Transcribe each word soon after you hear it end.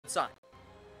sign.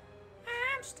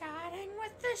 I'm starting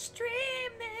with the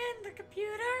stream in the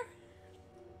computer.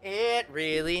 It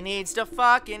really needs to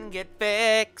fucking get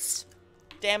fixed.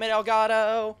 Damn it,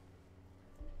 Elgato.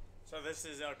 So this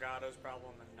is Elgato's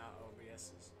problem and not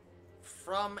OBS's.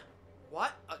 From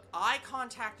what? I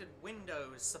contacted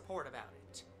Windows support about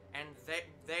it, and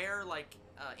their like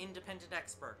independent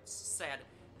experts said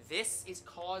this is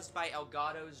caused by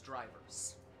Elgato's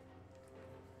drivers.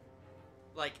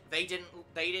 Like they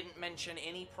didn't mention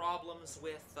any problems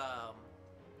with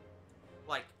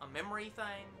like a memory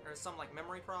thing or some like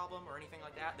memory problem or anything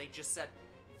like that. They just said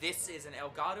this is an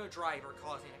Elgato driver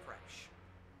causing a crash.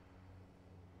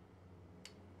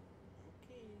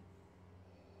 Okay.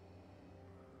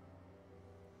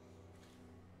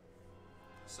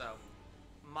 So,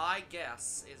 my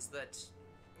guess is that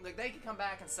like they could come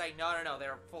back and say no,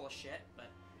 they're full of shit, but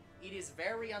it is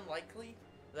very unlikely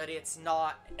that it's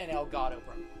not an Elgato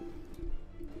problem.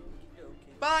 Okay.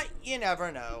 But you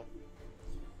never know.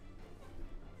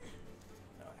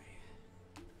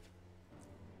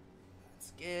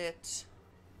 Let's get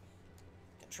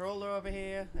controller over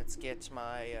here. Let's get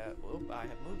my. Oop! I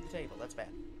have moved the table. That's bad.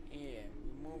 Yeah,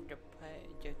 we moved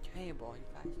the table. You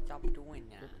gotta stop doing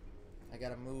that. I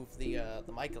gotta move the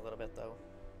mic a little bit though.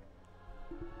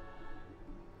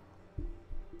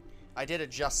 I did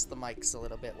adjust the mics a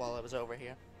little bit while I was over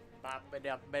here.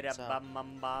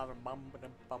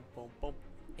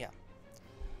 Yeah.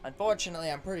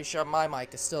 Unfortunately, I'm pretty sure my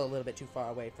mic is still a little bit too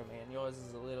far away from me, and yours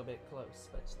is a little bit close,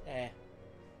 but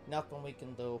nothing we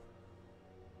can do.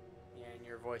 Yeah, and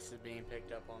your voice is being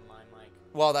picked up on my mic.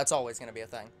 Well, that's always going to be a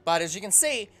thing. But as you can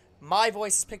see, my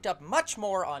voice is picked up much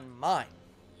more on mine.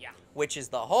 Yeah. Which is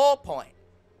the whole point.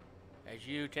 As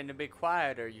you tend to be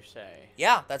quieter, you say.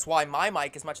 Yeah, that's why my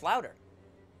mic is much louder.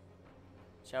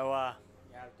 So,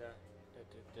 you have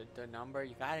the number.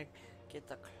 You gotta get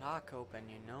the clock open,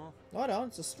 you know? No,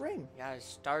 it's a stream. You gotta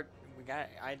start.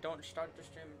 I don't start the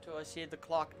stream until I see the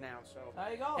clock now, so.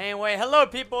 There you go. Anyway, hello,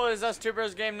 people. It's us Two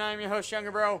Bros Game 9. I'm your host,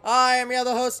 Younger Bro. I am your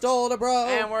other host, Older Bro.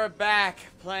 And we're back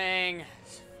playing,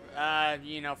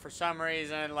 for some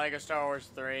reason, Lego Star Wars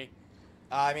 3.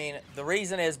 I mean, the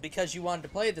reason is because you wanted to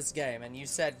play this game, and you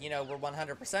said, we're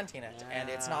 100%ing it, and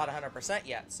it's not 100%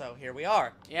 yet, so here we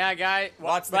are. Yeah, guy.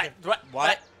 What?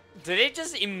 Did it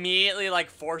just immediately,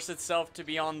 force itself to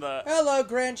be on the... Hello,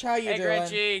 Grinch, how you Hey, doing?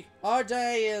 Grinchy. Our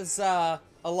day is, a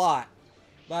lot,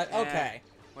 but Yeah, okay.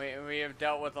 We have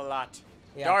dealt with a lot.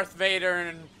 Yeah. Darth Vader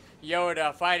and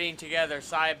Yoda fighting together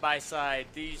side by side.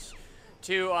 These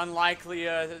two unlikely,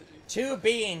 Two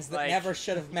beings that never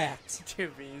should have met. two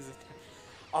beings.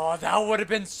 Oh, that would have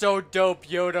been so dope,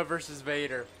 Yoda versus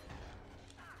Vader.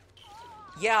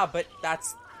 Yeah, but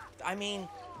that's... I mean,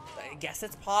 I guess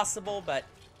it's possible, but...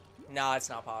 No, it's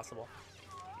not possible.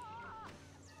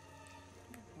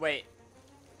 Wait.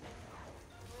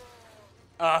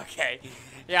 Okay.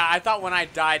 Yeah, I thought when I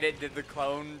died it did the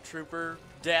clone trooper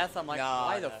death. I'm like, No,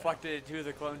 why the no. fuck did it do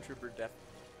the clone trooper death?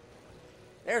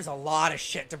 There's a lot of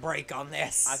shit to break on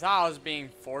this. I thought I was being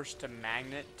forced to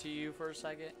magnet to you for a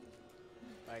second.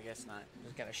 I guess not. I'm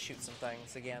just gonna shoot some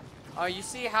things again. Oh, you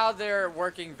see how they're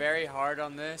working very hard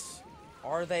on this?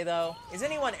 Are they, though? Is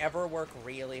anyone ever work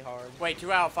really hard? Wait,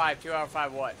 2 out of 5. 2 out of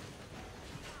 5 what?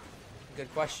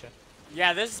 Good question.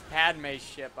 Yeah, this is Padme's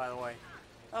ship, by the way.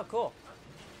 Oh, cool.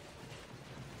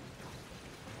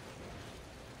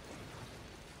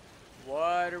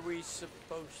 What are we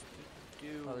supposed to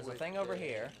do? Oh, there's a with thing over this?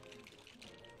 here.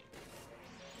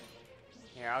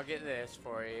 Here, I'll get this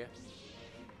for you.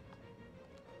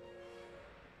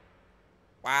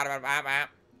 Wow. I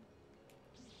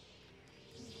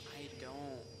don't.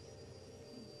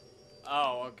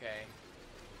 Oh, okay.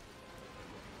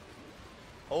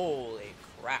 Holy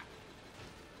crap.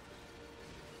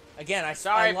 Again,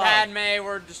 Sorry, love- Padme,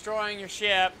 we're destroying your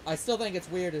ship. I still think it's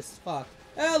weird as fuck.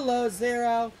 Hello,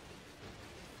 Zero.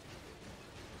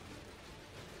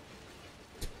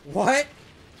 What?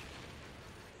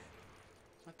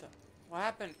 What the? What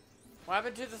happened? What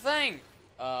happened to the thing?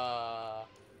 That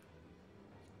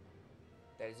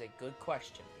is a good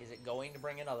question. Is it going to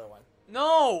bring another one?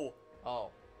 No! Oh,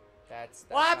 that's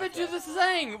What happened to not good. the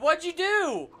thing? What'd you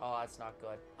do? Oh, that's not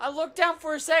good. I looked down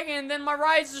for a second and then my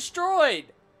ride's destroyed.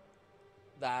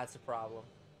 That's a problem.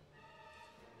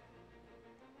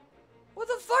 What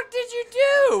the fuck did you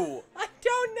do? I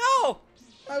don't know.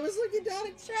 I was looking down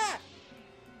at chat.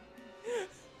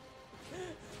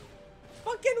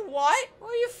 Fucking what?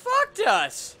 Well, you fucked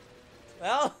us.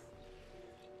 Well,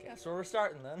 guess we're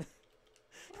restarting then.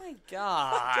 My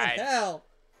God. Fucking hell.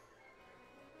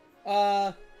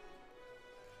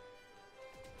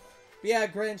 Yeah,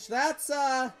 Grinch, that's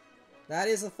That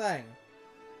is a thing.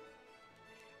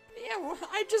 Yeah, well,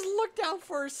 I just looked down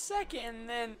for a second, and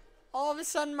then all of a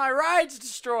sudden my ride's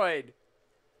destroyed.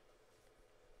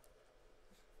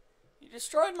 You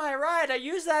destroyed my ride. I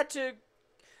used that to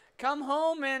come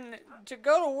home and to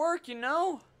go to work, you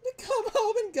know? To come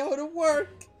home and go to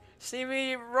work. See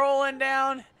me rolling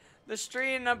down the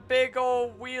street in a big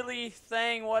old wheelie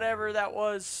thing, whatever that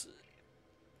was.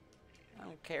 I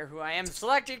don't care who I am.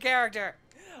 Select your character.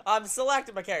 I'm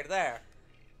selecting my character there.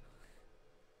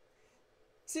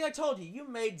 See, I told you, you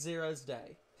made Zero's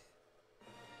day.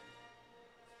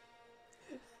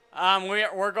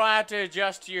 We're going to have to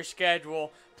adjust to your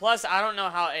schedule. Plus, I don't know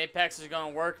how Apex is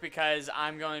going to work because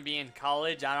I'm going to be in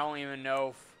college. I don't even know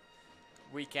if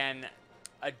we can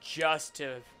adjust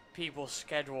to people's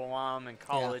schedule while I'm in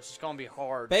college. It's going to be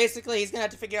hard. Basically, he's gonna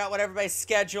have to figure out what everybody's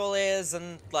schedule is,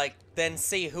 and like then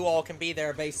see who all can be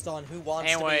there based on who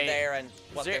wants to be there and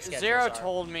what their schedules Zero are.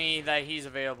 told me that he's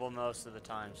available most of the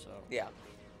time, so Yeah.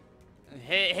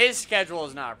 His schedule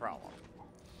is not a problem.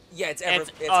 Yeah, it's other-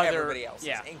 everybody else's,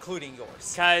 yeah. including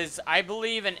yours. Because I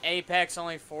believe in Apex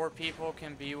only 4 people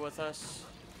can be with us.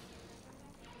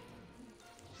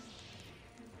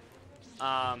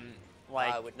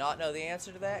 Like I would not know the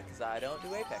answer to that because I don't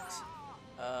do Apex.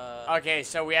 okay,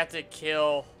 so we have to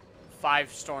kill 5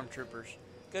 stormtroopers.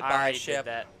 Goodbye, I already ship. did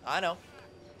that. I know.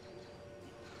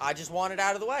 I just want it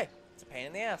out of the way. It's a pain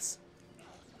in the ass.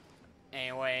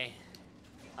 Anyway,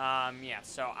 yeah,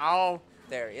 so I'll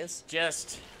There he is.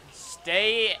 just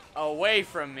stay away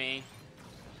from me.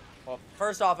 Well,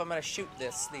 first off, I'm gonna shoot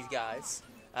these guys,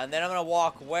 and then I'm gonna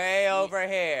walk way over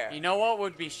here. You know what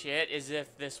would be shit is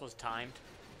if this was timed.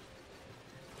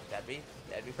 That'd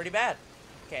be pretty bad.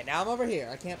 Okay, now I'm over here.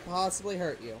 I can't possibly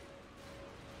hurt you.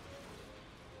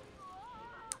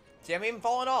 See, I'm even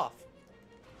falling off.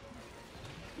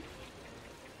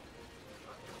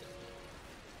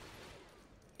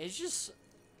 It's just,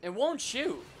 it won't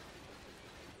shoot.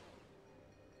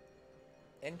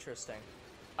 Interesting.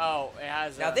 Oh, it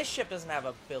has Now, this ship doesn't have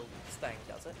a build thing,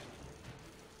 does it?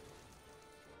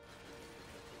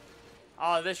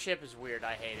 Oh, this ship is weird.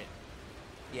 I hate it.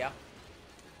 Yeah.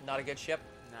 Not a good ship.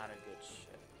 Not a good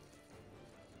ship.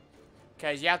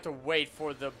 Because you have to wait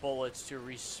for the bullets to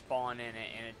respawn in it,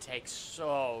 and it takes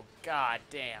so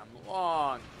goddamn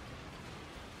long.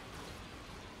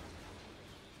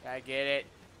 Did I get it?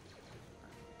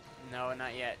 No,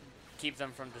 not yet. Keep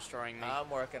them from destroying me. I'm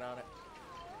working on it.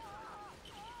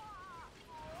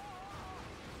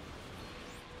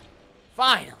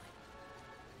 Finally!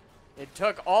 It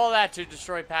took all that to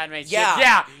destroy Padme's Yeah. ship.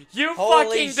 Yeah, you Holy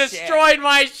fucking shit. destroyed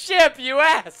my ship, you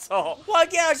asshole! Well,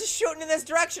 again, I was just shooting in this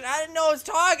direction. I didn't know I was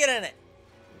targeting it.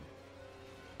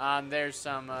 There's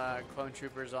some clone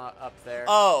troopers up there.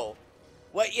 Oh.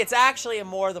 Well, it's actually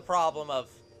more the problem of...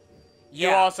 You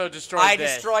yeah, also destroyed I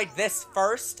this. destroyed this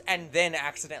first, and then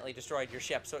accidentally destroyed your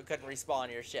ship, so it couldn't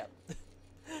respawn your ship.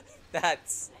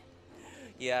 That's...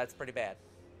 Yeah, it's pretty bad.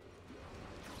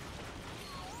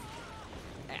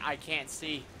 I can't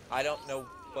see. I don't know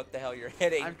what the hell you're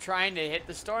hitting. I'm trying to hit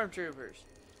the stormtroopers.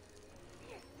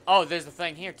 Oh, there's the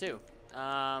thing here too.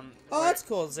 Oh, that's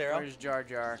cool, Zero. Where's Jar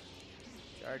Jar?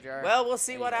 Jar Jar. Well, we'll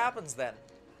see There what you go. happens then.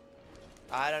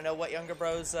 I don't know what younger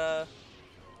bros,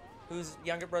 whose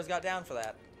younger bros got down for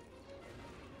that.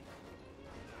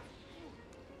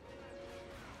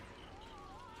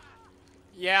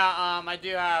 Yeah, I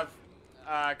do have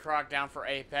Croc down for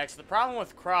Apex. The problem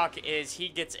with Croc is he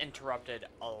gets interrupted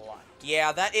a lot.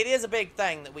 Yeah, it is a big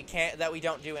thing that we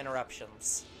don't do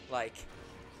interruptions. Like,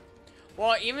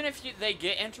 Well, even if they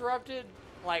get interrupted,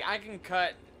 like I can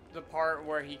cut the part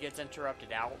where he gets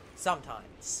interrupted out.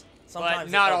 sometimes. But Sometimes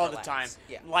it not all the overlaps. time.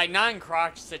 Yeah. Like, not in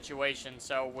Croc's situation,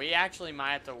 so we actually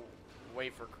might have to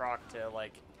wait for Croc to,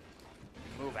 like,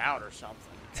 move out or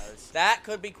something. 'Cause That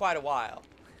could be quite a while.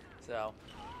 So,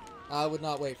 I would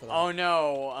not wait for that. oh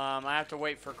no, I have to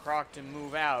wait for Croc to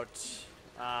move out.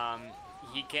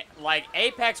 He can like,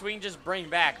 Apex we can just bring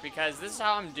back, because this is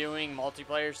how I'm doing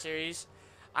multiplayer series.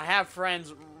 I have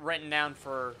friends written down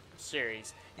for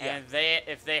series, and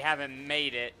if they haven't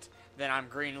made it, then I'm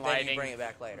green then lighting you bring it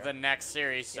back later. the next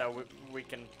series, so we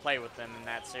can play with them in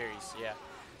that series. Yeah.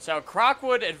 So Croc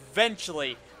would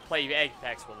eventually play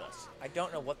Apex with us. I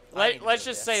don't know what. I need to Let's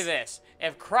do just say this: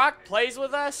 if Croc plays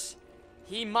with us,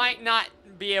 he might not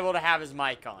be able to have his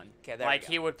mic on. Okay, there we like go.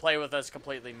 he would play with us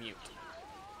completely mute.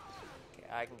 Okay,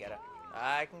 I can get it.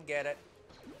 I can get it.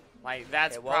 Like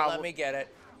that's It won't probably. let me get it.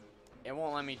 It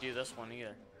won't let me do this one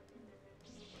either.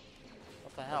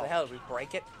 What the What hell? the hell? Did we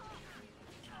break it?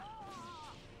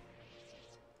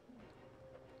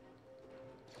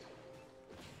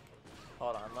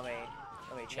 Hold on. Let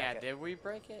me check it. Yeah, did we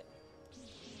break it?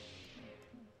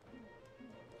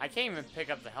 I can't even pick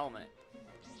up the helmet.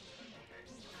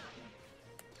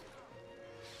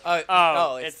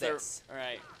 Oh, it's this.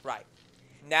 Right. Right.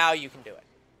 Now you can do it.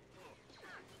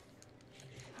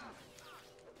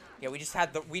 Yeah, we just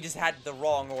had the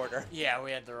wrong order. Yeah,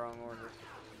 we had the wrong order.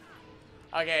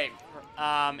 Okay,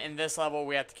 in this level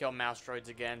we have to kill mouse droids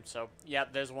again. So,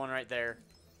 yep, there's one right there.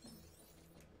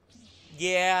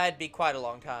 Yeah, it'd be quite a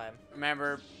long time.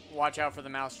 Remember, watch out for the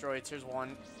mouse droids. Here's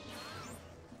one.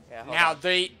 Yeah. Hold Now,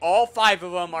 on. all 5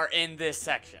 of them are in this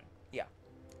section. Yeah.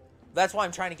 That's why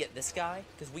I'm trying to get this guy,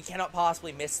 because we cannot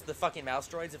possibly miss the fucking mouse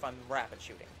droids if I'm rapid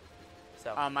shooting.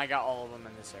 So. I got all of them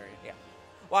in this area. Yeah.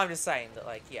 Well, I'm just saying that,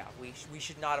 like, yeah, we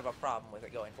should not have a problem with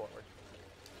it going forward.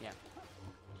 Yeah.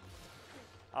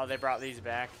 Oh, they brought these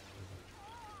back.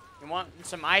 You want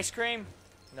some ice cream?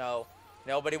 No.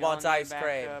 Nobody wants Filling ice back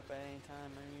cream. Up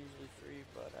anytime. I'm usually free,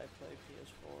 but I play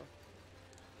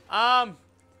PS4.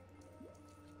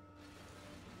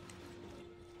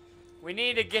 We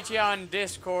need to get you on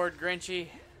Discord, Grinchy.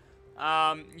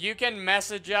 You can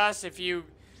message us if you,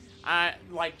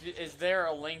 is there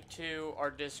a link to our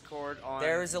Discord on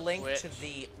There's a link Twitch?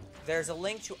 There's a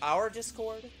link to our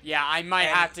Discord. Yeah, I might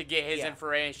And- have to get his yeah.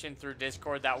 information through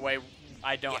Discord. That way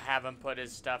I don't have him put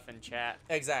his stuff in chat.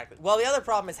 Exactly. Well, the other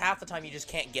problem is half the time you just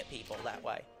can't get people that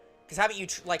way. Because haven't you,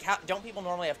 don't people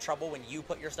normally have trouble when you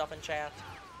put your stuff in chat?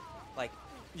 Like,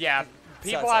 Yeah,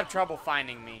 people so- have trouble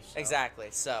finding me. So exactly,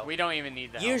 so. we don't even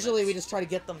need that. Usually we just try to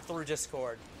get them through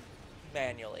Discord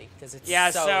manually, because it's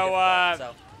Yeah, so so,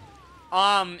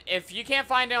 difficult, if you can't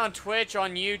find it on Twitch,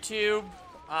 on YouTube,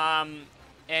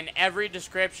 in every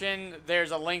description,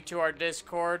 there's a link to our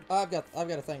Discord. I've got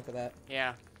a thing for that.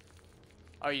 Yeah.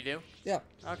 Oh, you do? Yeah.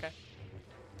 Okay.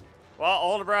 Well,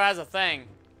 Older Bro has a thing.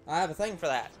 I have a thing for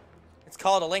that. It's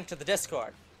called a link to the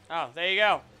Discord. Oh, there you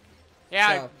go.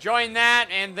 Yeah, So- join that,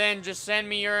 and then just send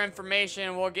me your information,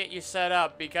 and we'll get you set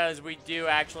up, because we do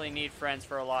actually need friends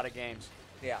for a lot of games.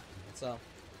 Yeah. So,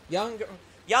 younger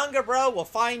bro will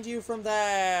find you from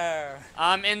there.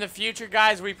 In the future,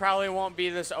 guys, we probably won't be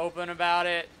this open about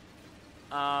it.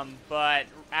 But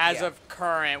as of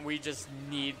current, we just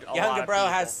need a lot Younger of bro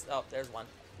people. has. Oh, there's one.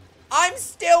 I'm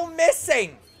still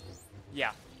missing.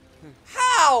 Yeah.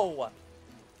 How?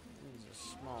 These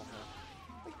are small,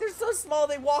 huh? Like, they're so small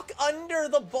they walk under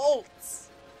the bolts.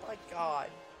 My God.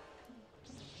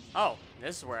 Oh,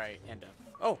 this is where I end up.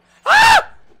 Oh. Ah!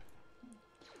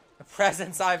 A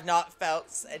presence I've not felt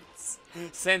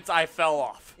since I fell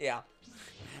off. Yeah.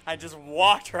 I just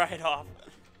walked right off.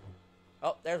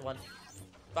 Oh, there's one.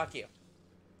 Fuck you.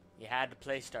 You had to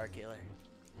play Starkiller.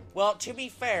 Well, to be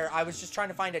fair, I was just trying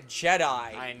to find a Jedi.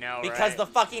 I know, Because right? the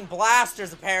fucking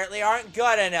blasters apparently aren't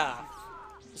good enough.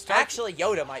 Actually,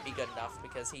 Yoda might be good enough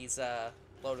because he's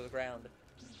low to the ground.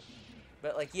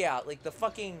 But, like, yeah, like, the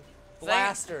fucking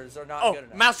blasters are not good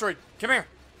enough. Mouse droid, come here.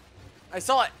 I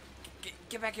saw it.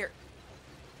 Get back here.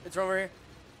 It's over here.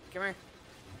 Come here.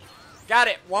 Got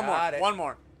it. One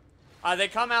more. They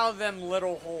come out of them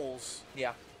little holes.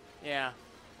 Yeah. Yeah.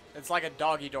 It's like a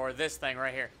doggy door. This thing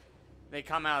right here. They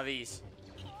come out of these.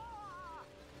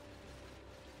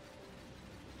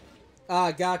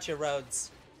 Gotcha,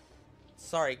 Rhodes.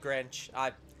 Sorry, Grinch.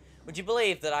 Would you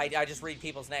believe that I just read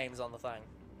people's names on the thing?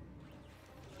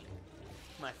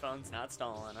 My phone's not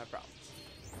stolen, I promise.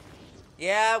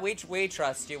 Yeah, we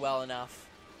trust you well enough.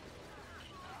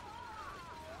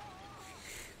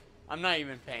 I'm not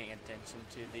even paying attention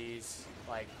to these,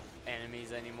 like,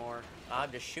 enemies anymore.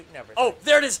 I'm just shooting everything. Oh,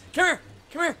 there it is! Come here!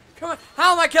 Come here! Come on!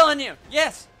 How am I killing you?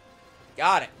 Yes!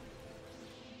 Got it.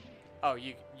 Oh,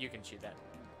 you can shoot that.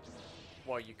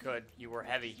 Well, you could. You were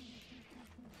heavy.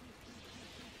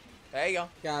 There you go.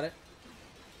 Got it.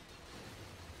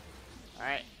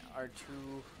 Alright,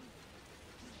 R2.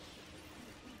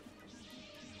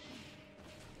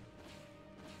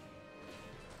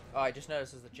 Oh, I just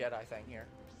noticed there's a Jedi thing here.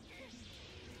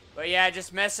 But yeah,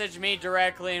 just message me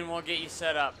directly and we'll get you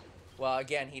set up. Well,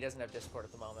 again, he doesn't have Discord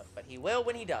at the moment, but he will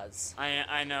when he does.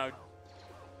 I know.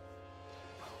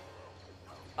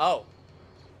 Oh.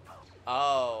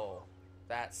 Oh.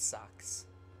 That sucks.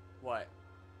 What?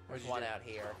 There's What'd you one do? out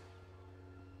here.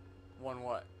 One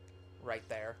what? Right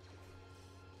there.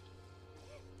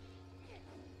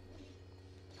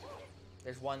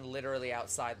 There's one literally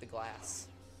outside the glass.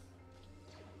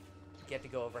 Get to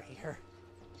go over here.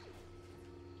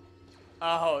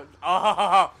 Oh.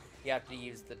 Oh. You have to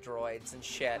use the droids and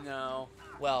shit. No.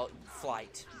 Well,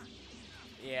 flight.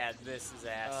 Yeah, this is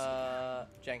ass.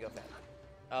 Jango Fett.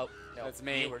 Oh, no. That's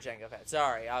me. You were Jango Fett.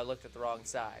 Sorry, I looked at the wrong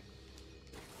side.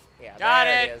 Yeah, Got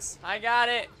there it. it is. I got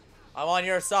it. I'm on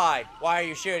your side. Why are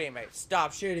you shooting me?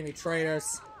 Stop shooting me,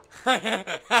 traitors.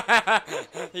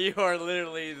 You are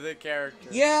literally the character.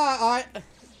 Yeah,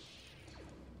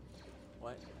 What?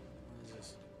 What is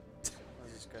this? What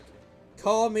is this go to?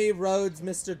 Call me Rhodes,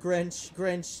 Mr. Grinch.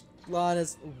 Grinch,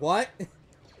 Lana's... What?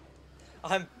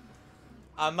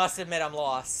 I must admit I'm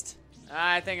lost.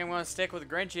 I think I'm gonna stick with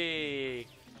Grinchy.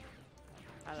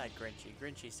 I like Grinchy.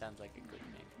 Grinchy sounds like a good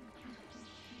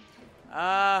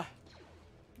name.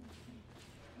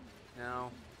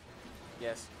 No.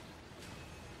 Yes.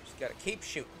 Just gotta keep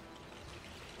shooting.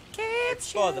 Keep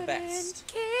It's for the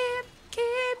best.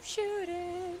 Keep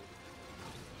shooting.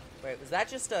 Wait, was that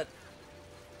just a...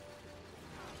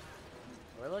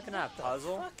 We're looking at a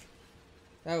puzzle. Fuck?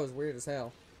 That was weird as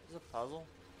hell. Is it a puzzle?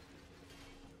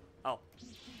 Oh.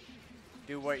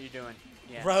 Do what you're doing.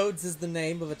 Yeah. Rhodes is the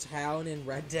name of a town in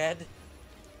Red Dead.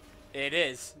 It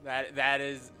is. That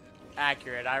is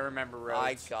accurate. I remember My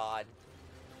Rhodes. God.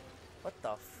 What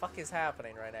the fuck is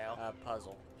happening right now?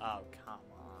 Puzzle. Oh, come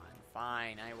on.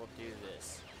 Fine, I will do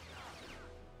this.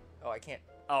 Oh, I can't.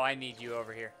 Oh, I need you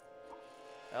over here.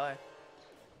 Oh.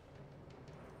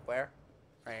 Where?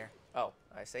 Right here. Oh,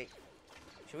 I see.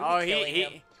 Should we Oh, be killing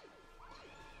him?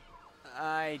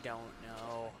 I don't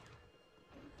know.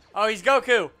 Oh, he's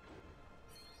Goku.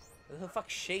 Who the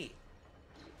fuck's she?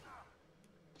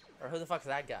 Or who the fuck's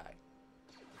that guy?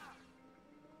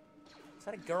 Is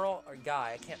that a girl or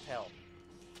guy? I can't tell.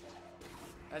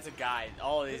 That's a guy.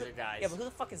 All of these are guys. Yeah, but who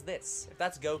the fuck is this? If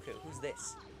that's Goku, who's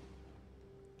this?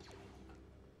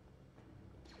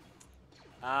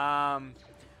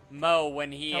 Mo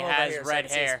when he Come over has here so I red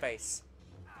can see his hair. face.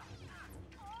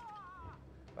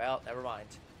 Well, never mind.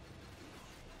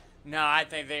 No, I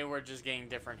think they were just getting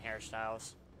different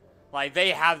hairstyles. Like,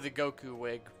 they have the Goku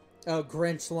wig. Oh,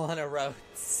 Grinch, Lana. Lana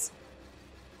Rhodes.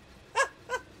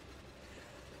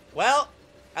 Well,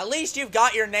 at least you've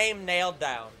got your name nailed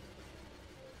down.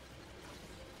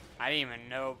 I didn't even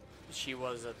know she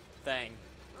was a thing.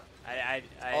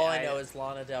 All I know is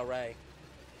Lana Del Rey.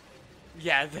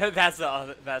 Yeah, that's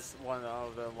one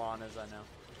of the Lanas I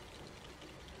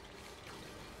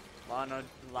know.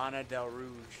 Lana Del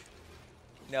Rouge.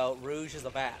 No, Rouge is a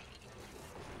bat.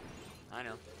 I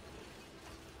know.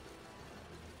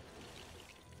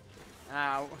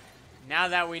 Now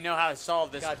that we know how to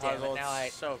solve this God damn puzzle, it! Now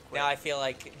it's so quick. now I feel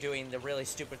like doing the really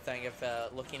stupid thing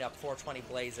of looking up 420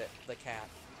 Blaze it, the cat.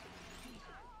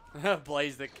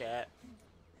 Blaze the cat.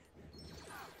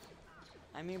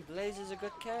 I mean, Blaze is a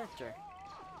good character.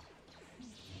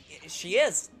 She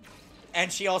is,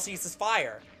 and she also uses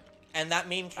fire, and that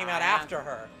meme came out after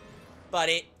her. But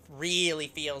it really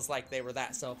feels like they were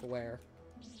that self-aware.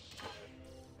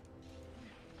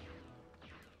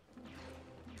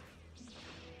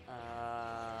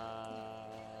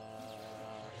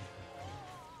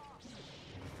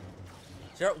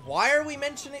 Sure, why are we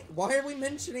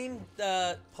mentioning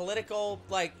the political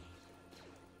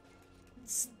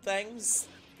things?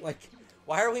 Like,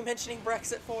 why are we mentioning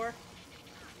Brexit for?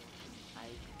 I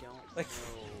don't Like,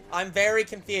 know. I'm very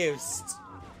confused.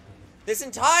 This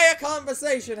entire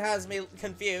conversation has me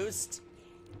confused.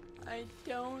 I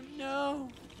don't know.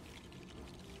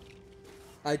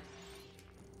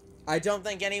 I don't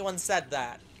think anyone said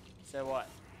that. So what?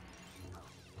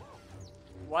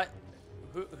 What?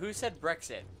 Who said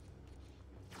Brexit?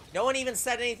 No one even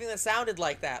said anything that sounded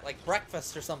like that, like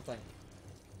breakfast or something.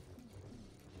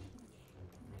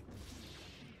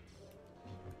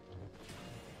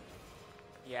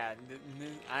 Yeah,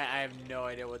 I have no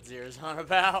idea what Zero's on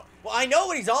about. Well, I know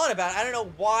what he's on about. I don't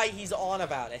know why he's on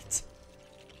about it.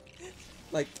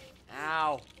 Like,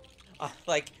 Ow.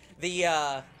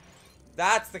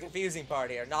 That's the confusing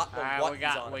part here, not the what we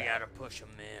he's on we about. gotta push him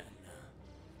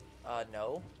in.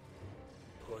 No.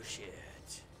 Push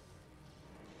it.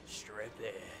 Strip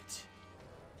it.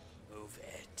 Move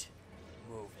it.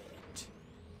 Move it.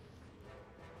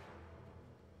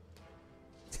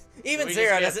 Even We just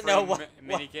Zero get a doesn't free know what.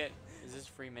 Minikit. Is this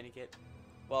free Minikit?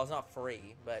 Well, it's not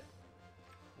free, but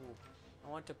Ooh, I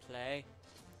want to play.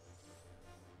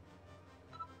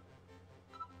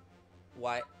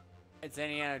 what? It's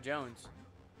Indiana Jones.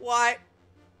 What?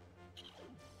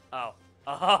 Oh.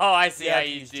 Oh, I see You how have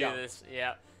to you use do jump. this.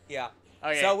 Yeah. Yeah.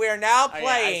 Okay. So we are now Okay, I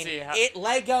playing see how- it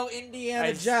Lego Indiana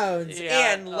I- Jones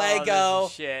yeah, in oh, Lego. this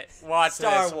is shit. Watch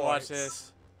Star this. Wars. Watch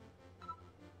this.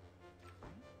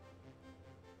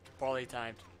 Poorly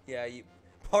timed. Yeah, you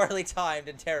poorly timed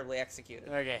and terribly executed.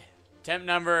 Okay. Attempt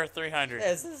number 300.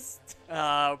 This is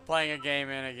Playing a game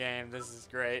in a game. This is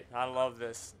great. I love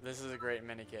this. This is a great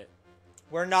minikit.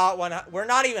 we're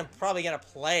not even probably gonna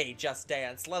play Just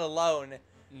Dance, let alone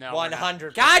No. we're not.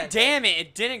 100%. God damn it!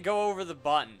 It didn't go over the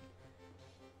button.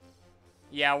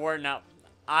 Yeah, we're not.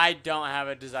 I don't have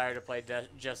a desire to play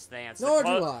Just Dance. Nor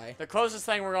do I. The closest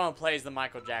thing we're going to play is the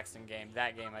Michael Jackson game.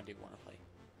 That game I do want to play.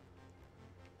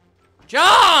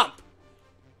 Jump!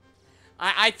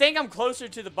 I think I'm closer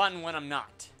to the button when I'm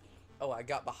not. Oh, I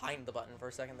got behind the button for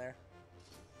a second there.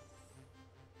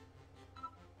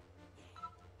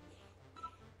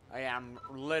 I am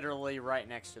literally right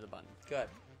next to the button. Good.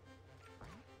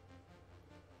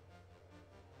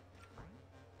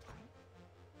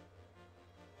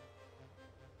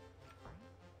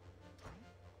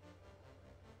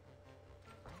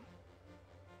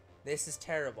 This is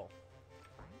terrible.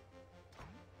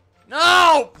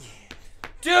 No!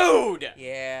 Dude!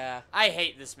 Yeah, I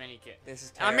hate this mini kit. this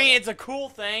is I terrible. mean, it's a cool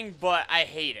thing, but I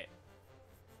hate it.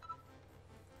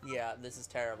 Yeah, this is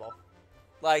terrible.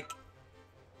 Like,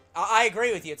 I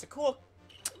agree with you. It's a cool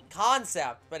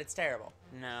concept, but it's terrible.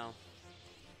 No.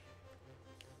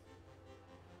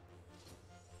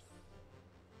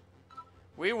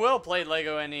 We will play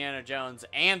Lego Indiana Jones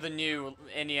and the new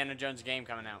Indiana Jones game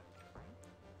coming out.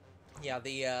 Yeah,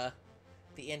 the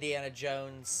Indiana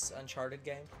Jones Uncharted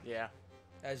game, Yeah.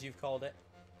 as you've called it.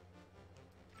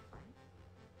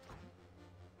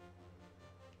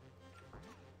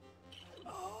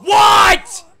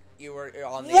 What? You're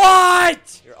on the What?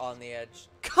 edge. You're on the edge.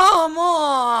 Come Come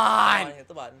on, on! hit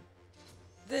the button.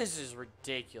 This is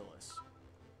ridiculous.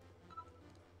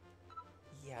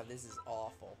 Yeah, this is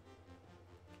awful.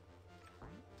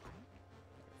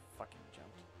 Fucking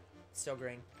jumped. Still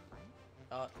green.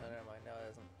 Oh, no, never mind. No,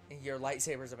 it isn't. Your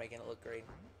lightsabers are making it look green.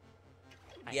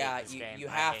 I Yeah, hate this game. you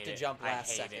I have hate to it. jump I last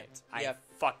hate second. It. I Yep.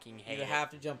 fucking hate You it. have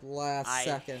to jump last I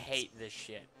second. hate this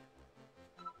shit.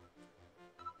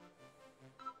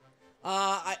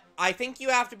 I think you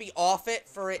have to be off it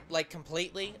for it, like,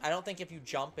 completely. I don't think if you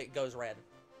jump, it goes red.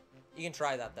 You can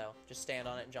try that, though. Just stand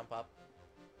on it and jump up.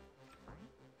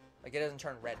 Like, it doesn't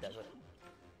turn red, does it?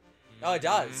 Oh, it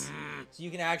does. So you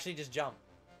can actually just jump.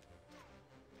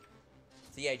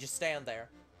 So, yeah, just stand there.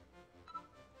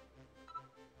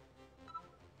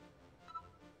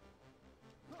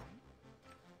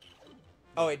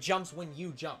 Oh, it jumps when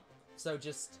you jump. So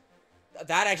just...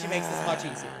 That actually makes this much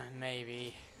easier.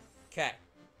 Maybe. Okay.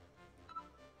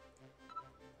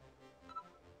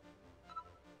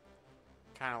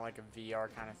 Kind of like a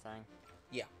VR kind of thing.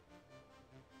 Yeah.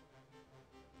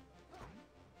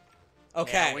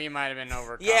 Okay. Yeah, we might have been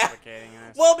overcomplicating Yeah.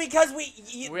 this. Well, because I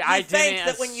you think didn't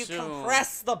that when you assume.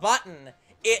 compress the button,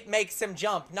 it makes him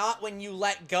jump, not when you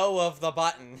let go of the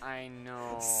button. I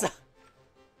know. So,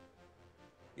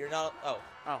 you're not... Oh.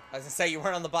 Oh. I was gonna say you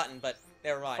weren't on the button, but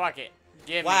never mind. Fuck it.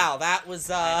 Give Wow, me. that was,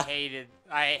 I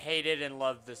hated and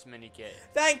loved this mini kit.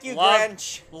 Thank you, Love-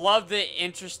 Grinch. Love the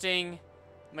interesting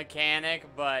mechanic,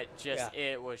 but just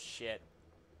it was shit.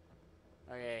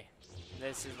 Okay,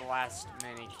 this is the last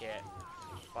mini kit.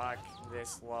 Fuck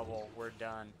this level. We're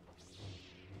done.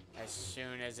 As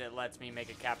soon as it lets me make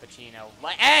a cappuccino.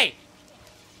 Hey!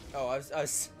 Oh, I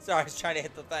was sorry, I was trying to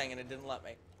hit the thing and it didn't let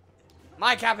me.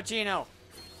 My cappuccino!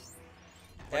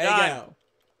 There you done. go.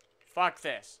 Fuck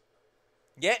this.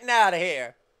 Getting out of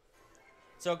here.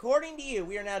 So according to you,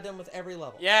 we are now done with every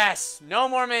level. Yes! No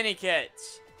more mini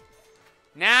kits.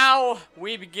 Now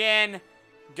we begin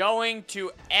going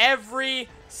to every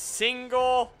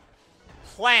single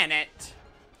planet.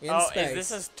 In Is space.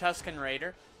 this a Tuscan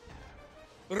Raider?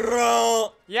 Yeah.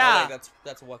 Yeah. Oh, wait,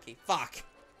 that's Wookiee. Fuck.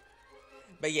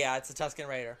 But yeah, it's a Tuscan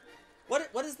Raider.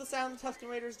 What does the sound Tuscan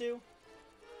Raiders do?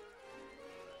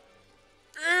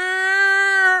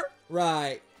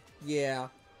 Right. Yeah.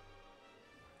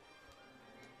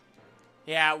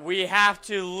 Yeah, we have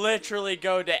to literally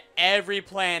go to every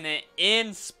planet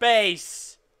in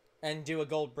space And do a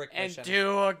gold brick and mission.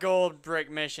 do a gold brick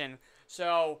mission.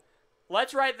 So,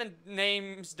 let's write the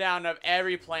names down of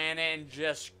every planet and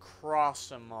just cross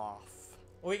them off.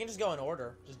 Well, we can just go in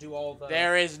order. Just do all the...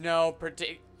 There is no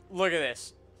Look at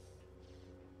this.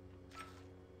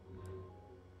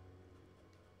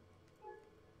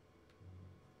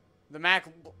 The map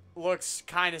looks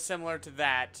kind of similar to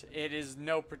that. It is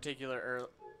no particular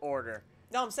order.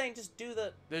 No, I'm saying just do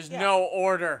the... There's yeah. no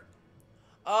order.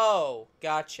 Oh,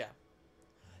 gotcha.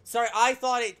 Sorry, I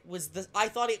thought it was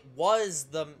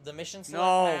the mission select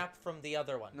No. map from the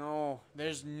other one. No,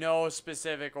 there's no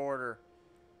specific order.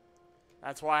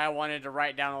 That's why I wanted to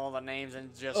write down all the names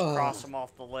and just cross them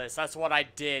off the list. That's what I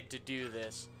did to do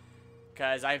this.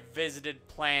 Because I visited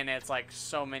planets like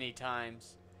so many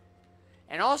times.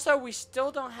 And also, we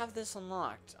still don't have this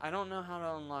unlocked. I don't know how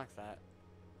to unlock that.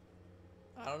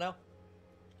 I don't know.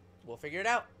 We'll figure it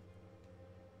out.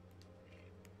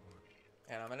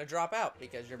 And I'm gonna drop out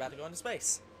because you're about to go into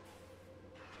space.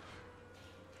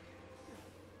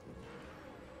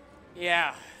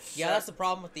 Yeah. Yeah, that's the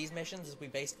problem with these missions is we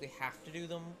basically have to do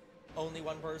them only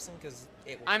one person because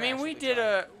it will I mean, crash we if did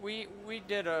try. we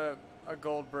did a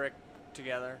gold brick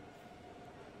together,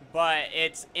 but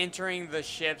it's entering the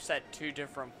ships at 2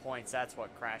 different points. That's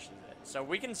what crashes it. So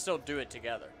we can still do it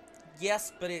together.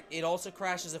 Yes, but it also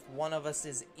crashes if one of us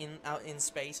is out in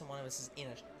space and one of us is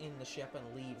in the ship and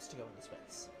leaves to go into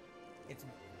space.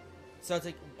 So it's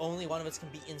like only one of us can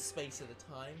be in space at a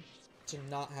time To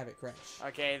not have it crash.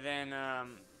 Okay, then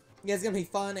Yeah, it's gonna be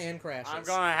fun and crashes. I'm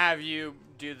gonna have you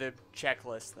do the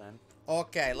checklist then.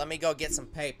 Okay, let me go get some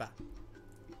paper.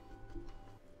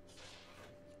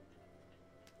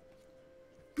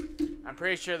 I'm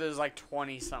pretty sure there's like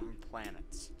 20-something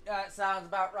planets. That sounds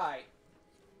about right.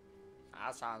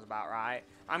 That sounds about right.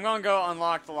 I'm gonna go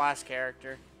unlock the last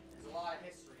character. There's a lot of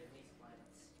history in these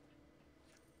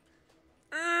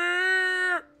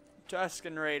planets.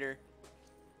 Tuscan Raider.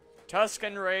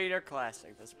 Tuscan Raider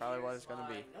Classic. That's probably what it's gonna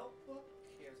be. Notebook.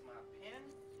 Here's my pen.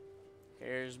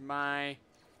 Here's my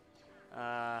Oh,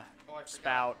 I forgot.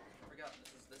 spout. I forgot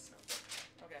this notebook.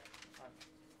 Okay, fine.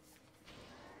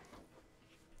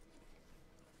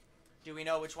 Do we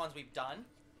know which ones we've done?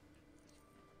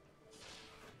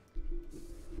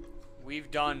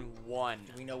 We've done one.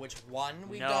 Do we know which one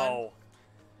we've done? No.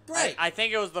 Great. I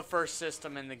think it was the first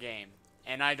system in the game,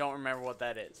 and I don't remember what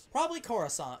that is. Probably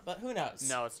Coruscant, but who knows?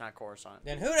 No, it's not Coruscant.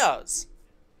 Then who knows?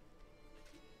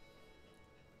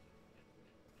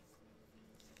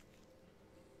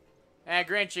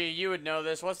 Grant you would know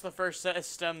this. What's the first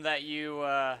system that you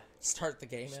Start the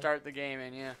game. start the game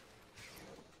in? Yeah.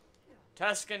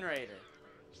 Tuscan Raider.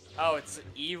 Oh, it's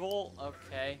evil?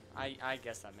 Okay. I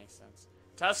guess that makes sense.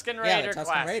 Tuscan Yeah, Raider the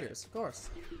Tuscan Classic. Raiders, of course.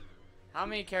 How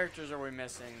many characters are we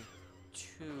missing?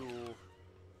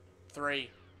 3.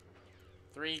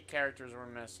 3 characters we're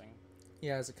missing.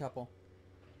 Yeah, there's a couple.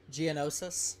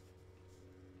 Geonosis.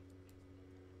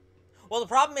 Well, the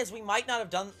problem is we might not have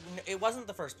done... It wasn't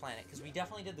the first planet, because we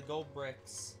definitely did the gold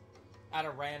bricks at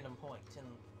a random point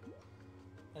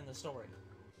in the story.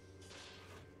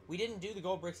 We didn't do the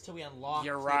gold bricks till we unlocked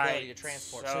You're the right. ability to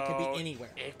transport. So it could be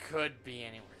anywhere. It could be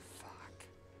anywhere. Fuck.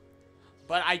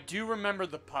 But I do remember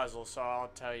the puzzle, so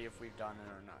I'll tell you if we've done it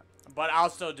or not. But I'll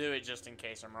still do it just in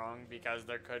case I'm wrong, because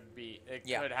there could be... It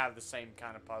could have the same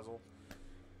kind of puzzle.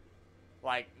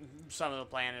 Like, some of the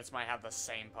planets might have the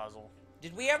same puzzle.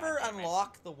 Did we ever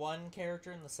unlock the one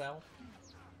character in the cell?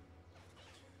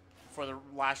 For the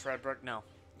last red brick, no.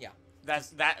 Yeah.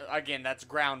 That's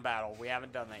ground battle. We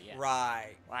haven't done that yet.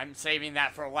 Right. I'm saving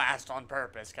that for last on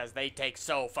purpose because they take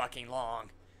so fucking long.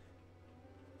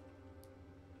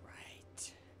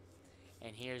 Right.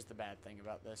 And here's the bad thing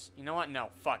about this. You know what? No,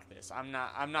 fuck this. I'm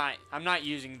not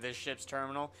using this ship's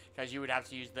terminal because you would have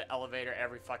to use the elevator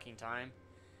every fucking time.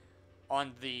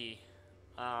 On the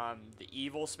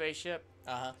evil spaceship,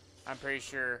 I'm pretty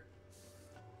sure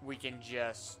we can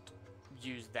just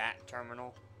use that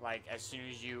terminal. Like, as soon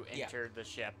as you enter the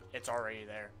ship, it's already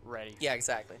there, ready. Yeah,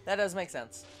 exactly. That does make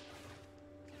sense.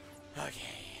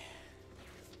 Okay.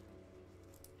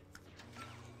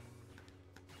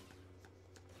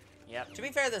 Yep. To be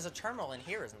fair, there's a terminal in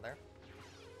here, isn't there?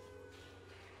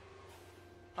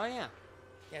 Oh, yeah.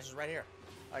 Yeah, it's just right here.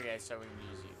 Okay, so we can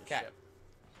use either 'Kay. ship.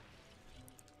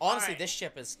 Honestly, Alright. this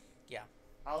ship is... Yeah.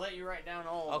 I'll let you write down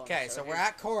all of Okay, them. so We're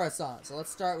at Coruscant, so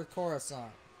let's start with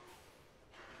Coruscant.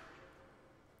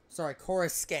 Sorry,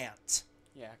 Coruscant.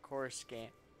 Yeah,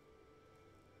 Coruscant.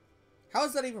 How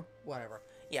is that even... Whatever.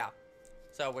 Yeah.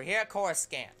 So we're here at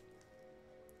Coruscant.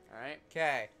 Alright.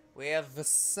 Okay. We have...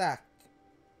 Vasek.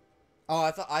 Oh,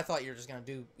 I thought you were just gonna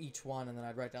do each one and then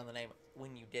I'd write down the name.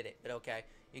 When you did it, but okay.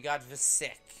 You got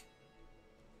Vasek.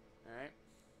 Alright.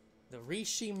 The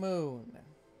Rishi Moon.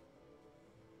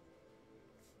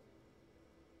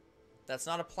 That's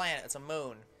not a planet, it's a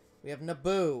moon. We have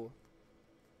Naboo.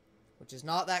 Which is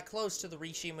not that close to the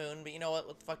Rishi moon, but you know what?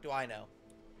 What the fuck do I know?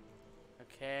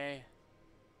 Okay.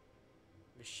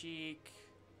 Vashik.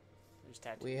 There's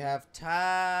Tatooine. We have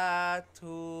Tatooine.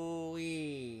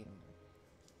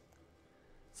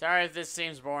 Sorry if this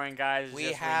seems boring, guys. It's We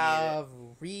just Have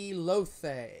Relothe. we need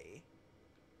it.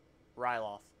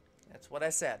 Ryloth. That's what I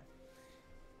said.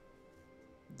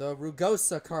 The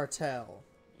Rugosa Cartel.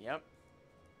 Yep.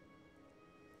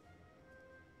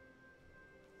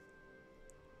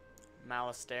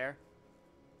 Malistaire.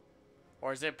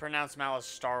 Or is it pronounced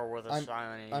Malistar with a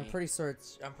silent E? I'm pretty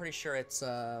sure it's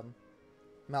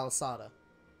Malasada.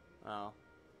 Oh.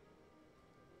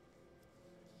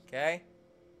 Okay.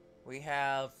 We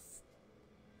have...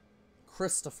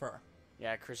 Christopher.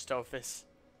 Yeah, Christophus.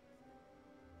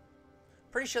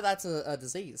 Pretty sure that's a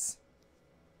disease.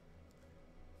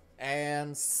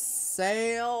 And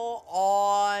Sail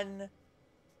on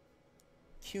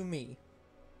Kumi.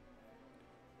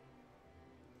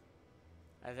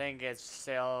 I think it's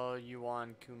Sail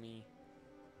Yuan Kumi.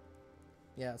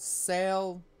 Yeah,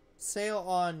 sail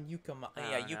on Yeah,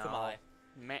 I don't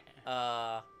Yukamai.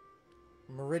 know.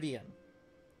 Meridian.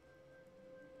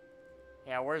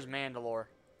 Yeah, where's Mandalore?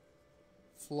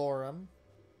 Florum.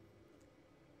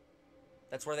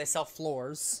 That's where they sell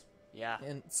Floors Yeah.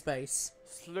 in space.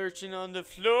 Slurching on the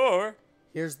floor.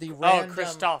 Here's the Oh, random...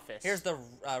 Christophus. Here's the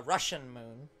Russian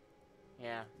moon.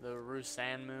 Yeah, the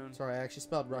Rusan moon. Sorry, I actually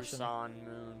spelled Russian. Rusan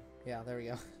moon. Yeah, there we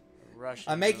go.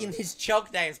 Russian I'm making moon. these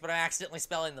choke names, but I'm accidentally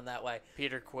spelling them that way.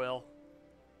 Peter Quill.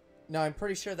 No, I'm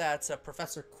pretty sure that's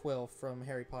Professor Quill from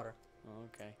Harry Potter. Oh,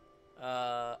 okay.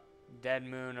 Uh, Dead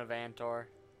moon of Antor.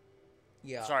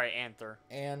 yeah. Sorry, Anther.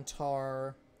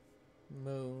 Antar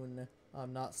Moon.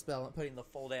 I'm not Putting the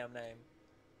full damn name.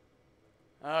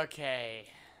 Okay.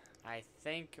 I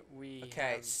think we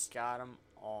Okay, have got them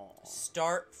all.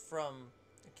 Start from.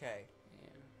 Okay. Yeah.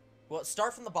 Well,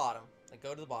 start from the bottom. Like,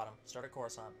 go to the bottom. Start at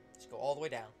Coruscant. Just go all the way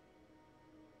down.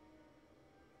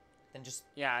 Then just.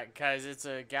 Yeah, because it's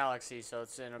a galaxy, so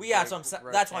it's in a Well, yeah, big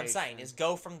that's what I'm saying. rotation. Is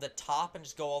go from the top and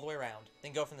just go all the way around.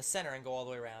 Then go from the center and go all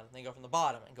the way around. Then go from the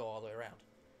bottom and go all the way around.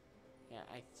 Yeah,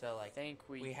 I So, like, think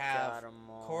we have got them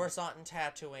all. Coruscant and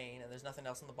Tatooine, and there's nothing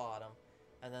else on the bottom.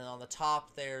 And then on the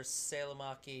top, there's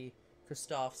Salamaki,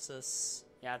 Christophsis,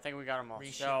 Yeah, I think we got them all.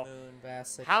 Rishi So, Moon.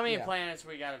 Basic. how many yeah. planets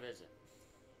we got to visit?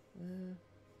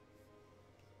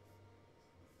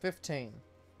 15.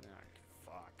 Oh,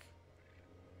 fuck.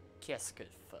 Kiss good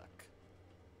fuck.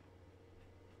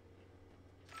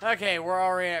 Okay, we're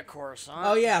already at Coruscant.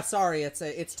 Oh yeah, sorry.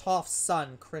 It's Toph's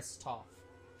son, Chris Toph.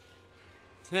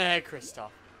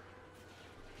 Christoph.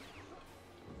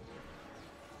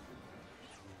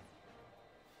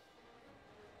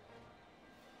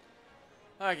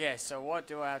 Okay, so what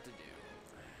do I have to do?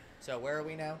 So where are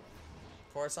we now?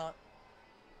 Coruscant?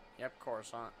 Yep,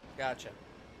 Coruscant. Gotcha.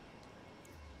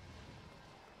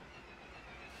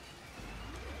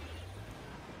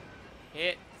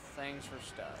 Hit things for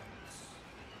studs.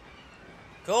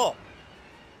 Cool.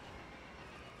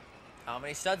 How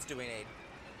many studs do we need?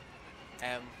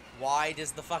 And why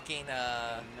does the fucking,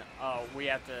 Oh, we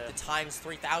have the to... times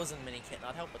 3000 mini kit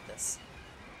not help with this?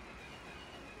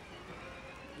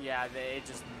 Yeah, it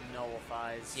just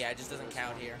nullifies. Yeah, it just doesn't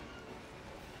count here.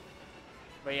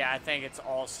 But yeah, I think it's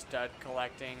all stud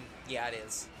collecting Yeah, it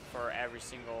is. for every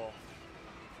single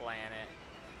planet.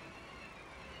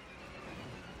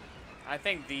 I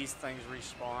think these things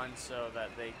respawn so that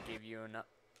they give you enough.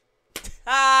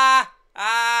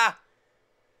 Ah!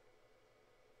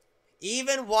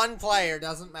 Even one player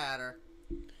doesn't matter.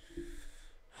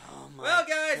 Oh my Well,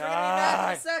 guys, we're gonna be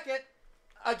back in a second.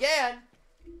 Again.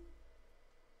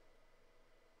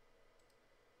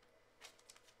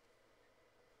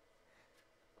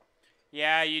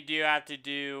 Yeah, you do have to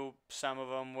do some of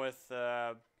them with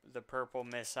the purple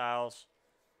missiles.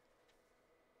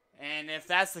 And if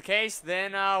that's the case,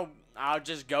 then I'll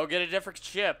just go get a different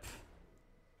ship.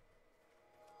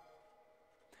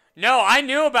 No, I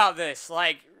knew about this.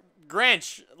 Like,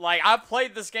 Grinch, like, I've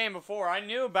played this game before. I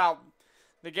knew about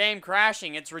the game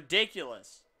crashing. It's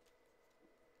ridiculous.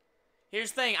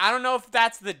 Here's the thing. I don't know if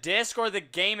that's the disc or the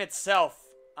game itself.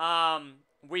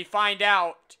 We find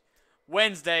out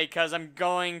Wednesday because I'm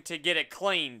going to get it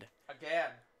cleaned. Again.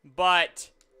 But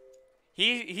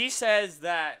he says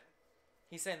that...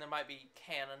 He's saying there might be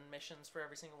canon missions for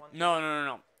every single one.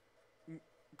 No.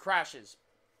 Crashes.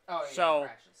 Oh, yeah, So-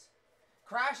 crashes.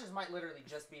 Crashes might literally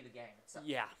just be the game itself.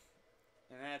 Yeah.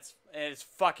 And it's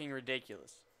fucking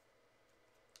ridiculous.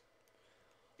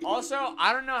 Also,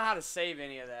 I don't know how to save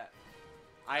any of that.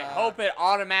 I hope it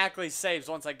automatically saves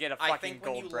once I get a fucking I think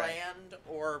when gold you brick. land,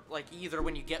 or like either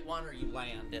when you get one or you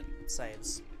land, it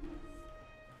saves.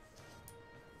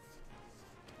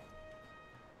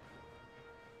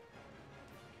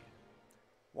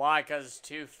 Why? Because it's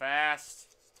too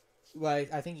fast? Well,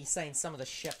 I think he's saying some of the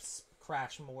ships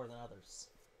crash more than others.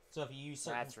 So if you use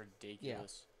certain... That's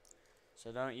ridiculous.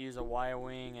 So don't use a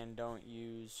Y-wing and don't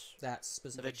use that the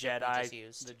specific ship we just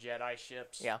used. Jedi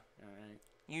ships. Yeah. Alright.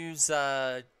 Use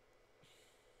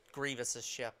Grievous's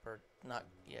ship, or not?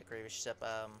 Yeah, Grievous ship.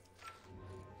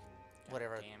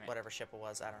 Whatever, damn it. whatever ship it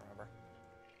was, I don't remember.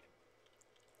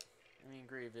 I mean,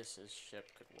 Grievous's ship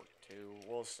could work too.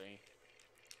 We'll see.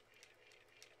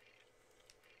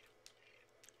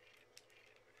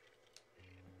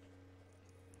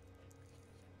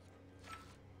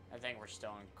 I think we're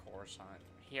still in Coruscant.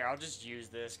 Here, I'll just use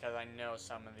this because I know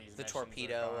some of these The missions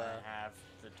torpedo, are gonna have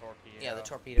the torpedo. Yeah, the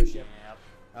torpedo ship. Yep.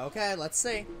 Okay, let's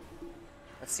see.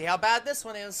 Let's see how bad this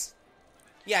one is.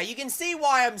 Yeah, you can see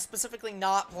why I'm specifically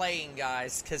not playing,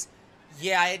 guys, because,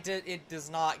 yeah, it does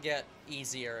not get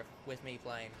easier with me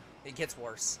playing. It gets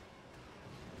worse.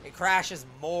 It crashes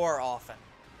more often.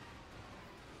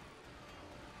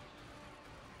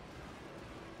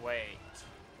 Wait.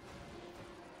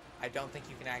 I don't think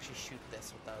you can actually shoot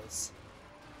this with those.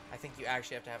 I think you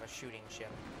actually have to have a shooting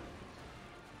ship.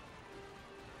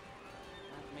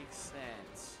 That makes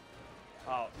sense.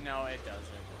 Oh, no, it doesn't.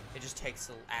 It just takes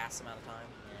an ass amount of time.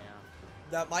 Yeah.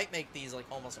 That might make these, like,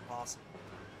 almost impossible.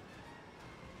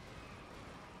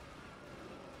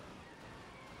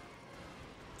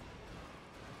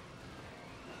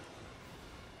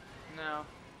 No.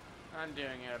 I'm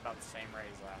doing it about the same rate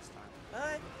as last time.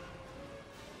 Alright.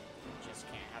 Just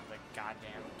can't have the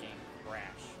goddamn game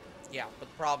crash. Yeah, but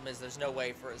the problem is there's no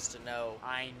way for us to know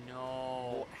I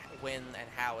know. when and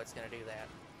how it's going to do that.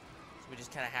 So we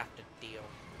just kind of have to deal.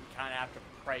 You kind of have to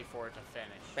pray for it to finish.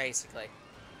 Basically.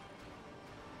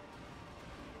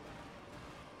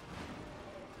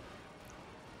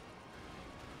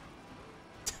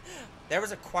 There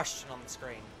was a question on the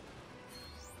screen.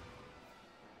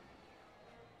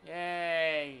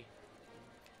 Yay!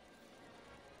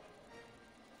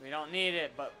 We don't need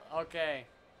it, but okay.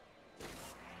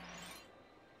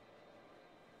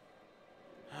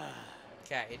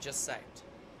 Okay, it just saved.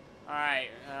 Alright,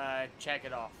 check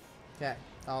it off. Okay,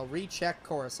 I'll recheck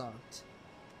Coruscant.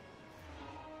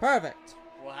 Perfect.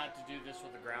 We'll have to do this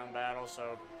with the ground battle,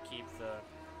 so keep the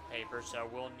paper. So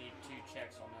we'll need 2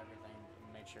 checks on everything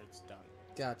to make sure it's done.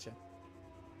 Gotcha.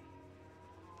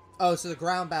 Oh, so the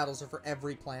ground battles are for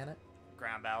every planet?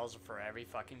 Ground battles are for every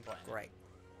fucking planet. Great.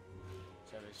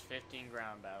 So there's 15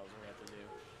 ground battles we have to do.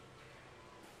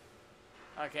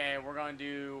 Okay, we're going to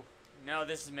do... No,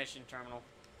 this is Mission Terminal.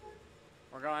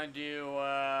 We're going to do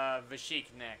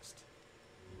Vashik next.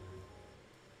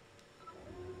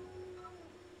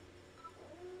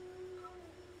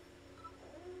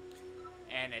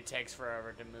 And it takes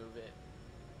forever to move it.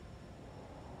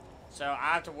 So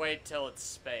I have to wait till it's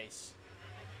space.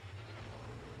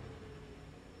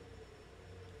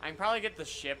 I can probably get the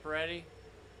ship ready.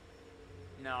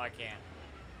 No, I can't.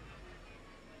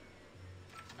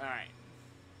 Alright.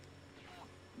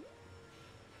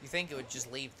 You think it would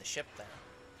just leave the ship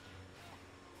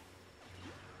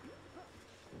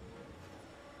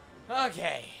there?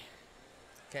 Okay.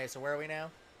 Okay, so where are we now?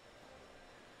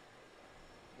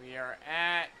 We are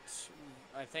at...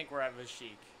 I think we're at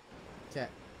Vashik. Okay.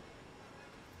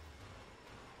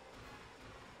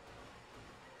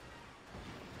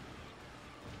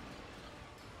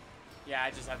 Yeah, I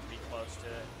just have to be close to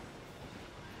it.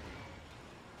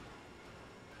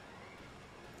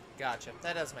 Gotcha.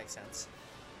 That does make sense.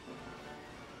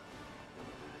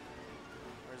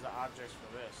 Where's the objects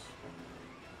for this?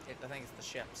 I think it's the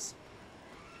ships.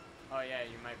 Oh yeah,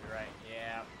 you might be right.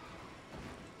 Yeah.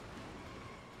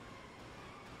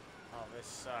 Oh, this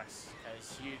sucks,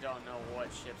 because you don't know what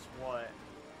ship's what.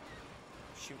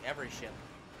 Shoot every ship.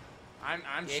 I'm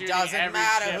It shooting doesn't every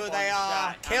matter ship who on they the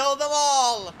are. side. Kill them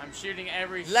all. I'm shooting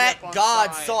every ship Let on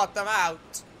God side. sort them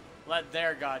out. Let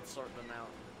their God sort them out.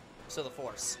 So the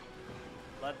Force.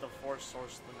 Let the Force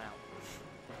source them out.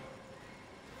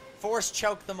 Force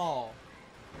choke them all.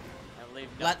 And leave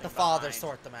Let nothing the Father behind.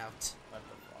 sort them out. Let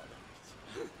the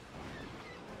Father.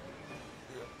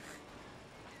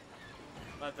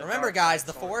 Let the Remember, dark guys, side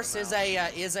the sort Force them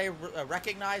is out. a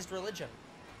recognized religion.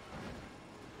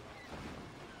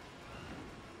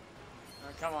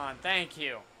 Oh, come on, thank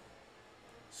you.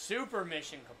 Super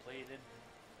mission completed.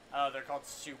 Oh, they're called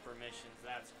super missions.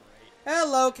 That's great.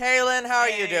 Hello, Kaylin. How are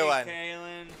you Hey, doing?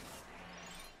 Kaylin.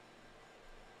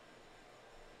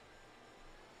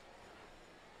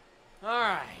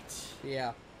 Alright.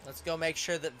 Yeah. Let's go make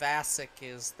sure that Vasek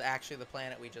is actually the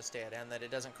planet we just did, and that it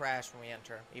doesn't crash when we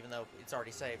enter, even though it's already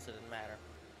saved, so it doesn't matter.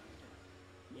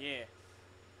 Yeah.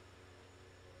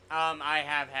 I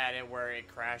have had it where it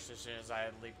crashed as soon as I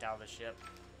leaped out of the ship.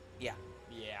 Yeah.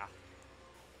 Yeah.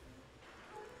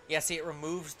 Yeah, see, it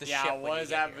removes the Yeah, ship it when you was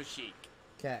get at here. Vashik.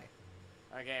 Okay.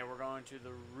 Okay, we're going to the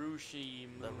Rushi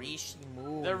The moon. Rishi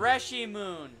Moon. The Reshi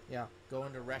moon. Yeah.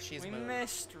 Going to Reshi's We moon.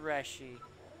 missed Reshi.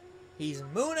 He's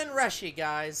mooning Reshi,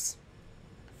 guys.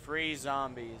 Free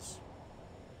zombies.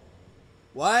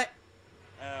 What?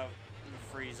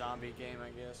 Free zombie game, I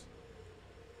guess.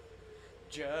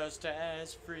 Just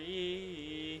as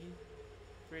free,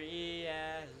 free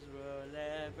as we'll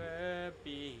ever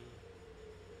be.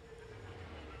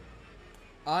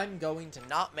 I'm going to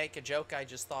not make a joke I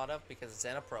just thought of because it's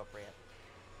inappropriate.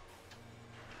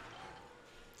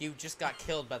 You just got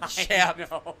killed by the ship. I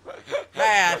know.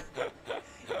 Man,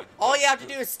 All you have to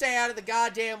do is stay out of the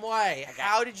goddamn way.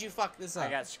 How did you fuck this up?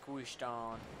 I got squished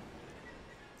on.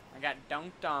 I got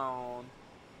dunked on.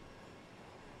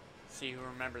 See who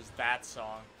remembers that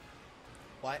song.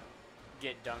 What?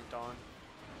 Get dunked on.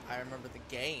 I remember the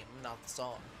game, not the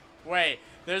song. Wait,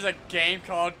 there's a game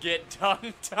called Get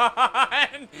Dunked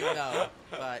On? No,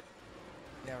 but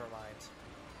never mind.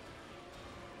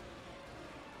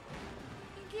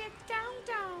 Get down,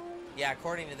 down. Yeah,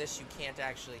 according to this, you can't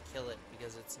actually kill it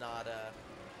because it's not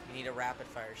you need a rapid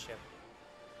fire ship.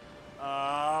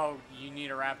 Oh, you need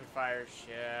a rapid fire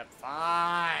ship.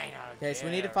 Fine. Okay, so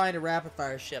we need to find a rapid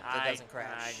fire ship that doesn't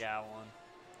crash. I got one.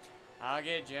 I'll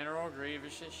get General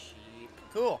Grievous's sheep.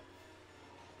 Cool.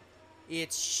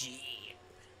 It's sheep.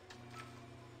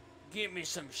 Give me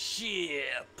some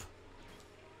ship.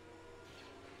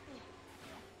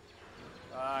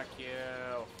 Fuck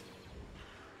you.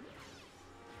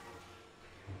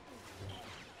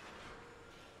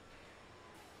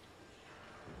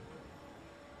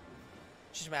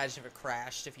 Just imagine if it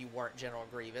crashed if you weren't General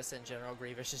Grievous and General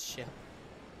Grievous's ship.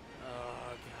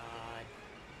 Oh, God.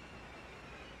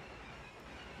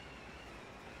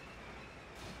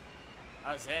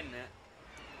 I was hitting it.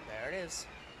 There it is.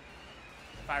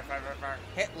 Fire, fire, fire, fire.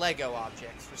 Hit Lego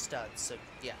objects for studs. So,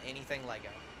 yeah, anything Lego.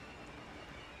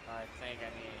 I think I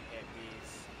need to hit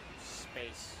these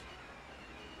space.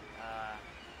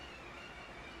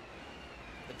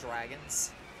 The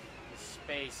dragons. The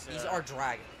space. These are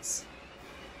dragons.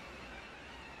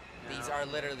 No, These are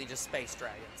literally just space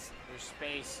dragons. they're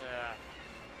space.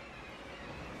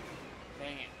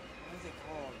 Dang it. What is it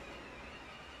called?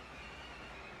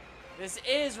 This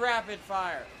is rapid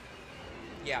fire.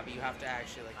 Yeah, but you have to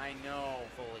actually, like, I know.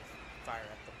 fully fire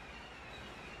at them.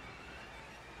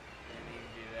 Didn't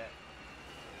even do that.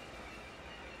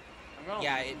 I'm gonna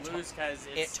Yeah, it lose because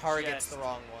It targets the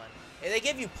wrong one. They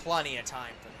give you plenty of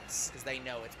time for this, because they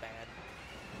know it's bad.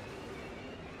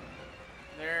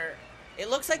 They're It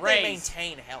looks like Rays. they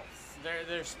maintain health.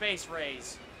 they're space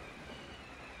rays.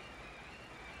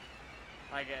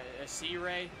 Like a sea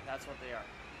ray. That's what they are.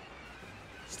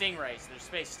 Stingrays. They're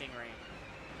space stingray.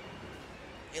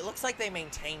 It looks like they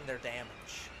maintain their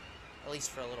damage. At least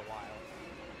for a little while.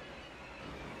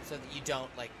 So that you don't,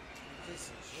 like, This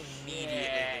is immediately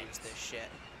shit. lose this shit.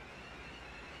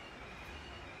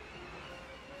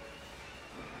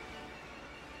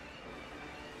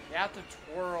 You have to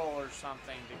twirl or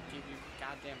something to give you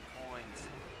goddamn coins.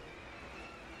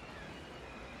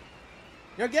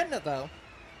 You're getting it though.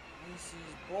 This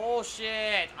is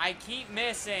bullshit. I keep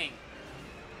missing.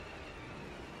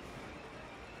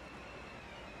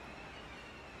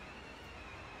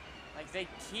 Like they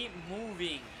keep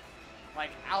moving,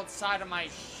 like outside of my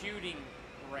shooting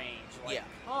range. Like, Yeah.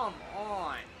 come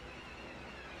on.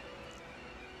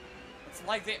 It's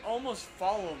like they almost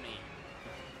follow me.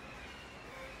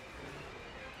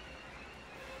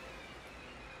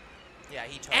 Yeah,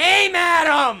 he totally, Aim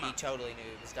at he him! totally knew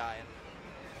he was dying.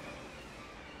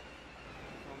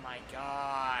 Oh my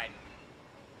god.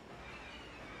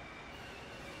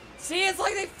 See, it's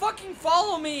like they fucking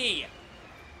follow me!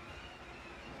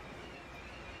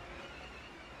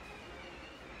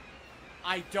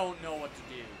 I don't know what to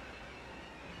do.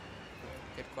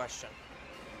 Good question.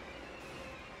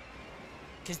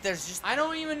 Because there's just... I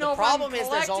don't even know The if problem I'm is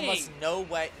there's collecting. almost no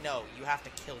way... No, you have to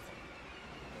kill them.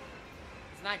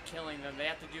 It's not killing them. They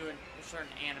have to do a certain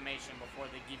animation before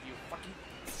they give you fucking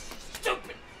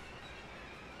stupid.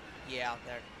 Yeah,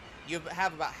 there. You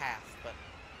have about half, but...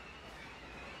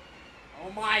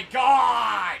 Oh my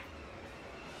god!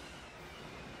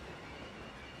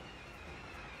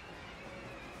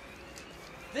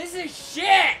 This is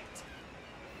shit!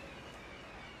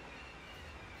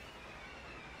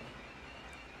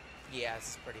 Yeah, this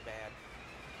is pretty bad.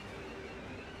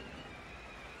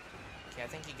 Okay, I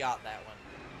think you got that one.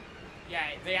 Yeah,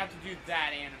 they have to do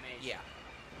that animation. Yeah.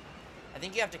 I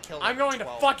think you have to kill I'm like, going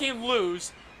 12. to fucking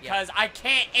lose Yeah. because I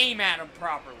can't aim at them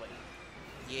properly.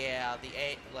 Yeah,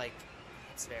 like,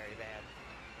 it's very bad.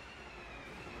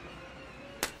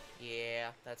 Yeah,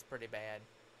 that's pretty bad.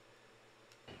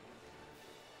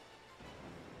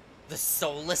 The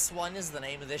Soulless One is the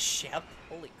name of this ship?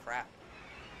 Holy crap.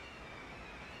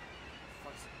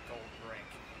 Fuck's a gold brick.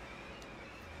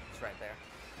 It's right there.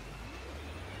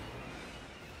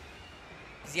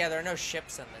 'Cause, yeah, there are no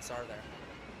ships in this, are there?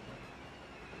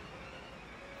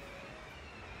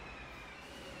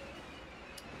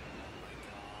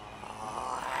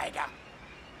 God.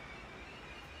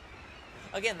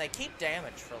 Again, they keep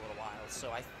damage for a little while,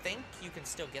 so I think you can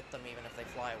still get them even if they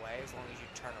fly away, as long as you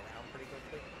turn around pretty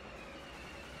quickly.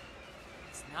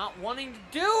 It's not wanting to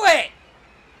do it!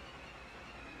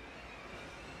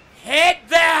 Hit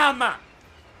them!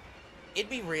 It'd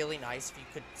be really nice if you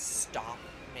could stop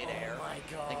midair. Oh my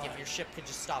god. Like if your ship could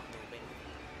just stop moving.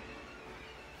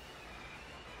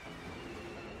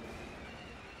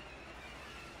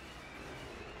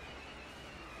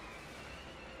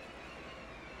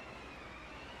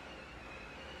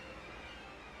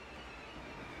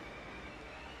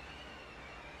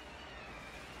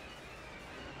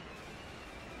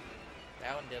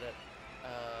 That one did it.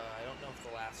 I don't know if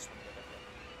the last one did it. But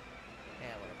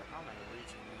yeah, whatever. How am I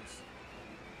reaching these?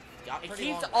 Got It pretty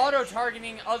keeps long range.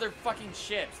 auto-targeting other fucking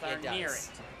ships that It are near does.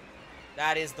 it.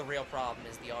 That is the real problem,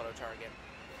 is the auto-target.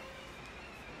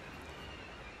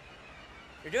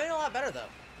 You're doing a lot better, though.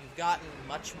 You've gotten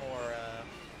much more,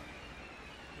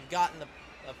 you've gotten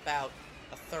about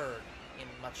a third in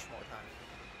much more time.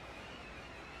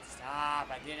 Stop!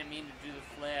 I didn't mean to do the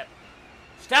flip.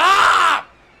 Stop!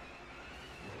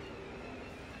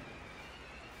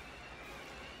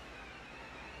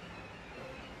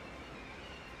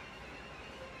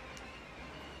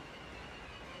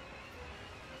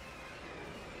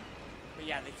 But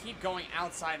yeah, they keep going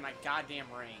outside my goddamn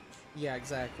range. Yeah,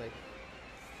 exactly.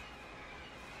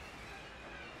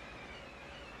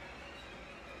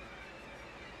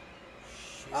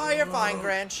 Oh, you're fine,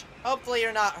 Grinch. Hopefully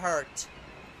you're not hurt.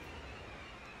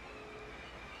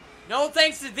 No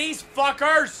thanks to these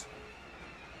fuckers!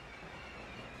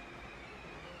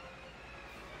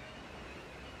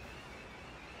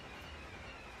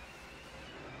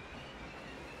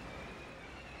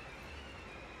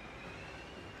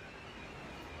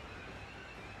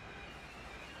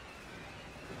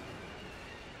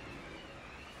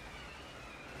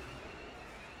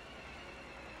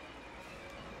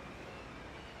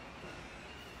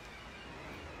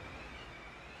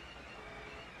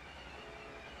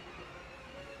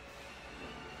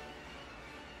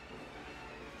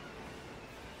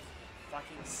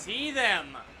 Fucking see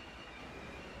them!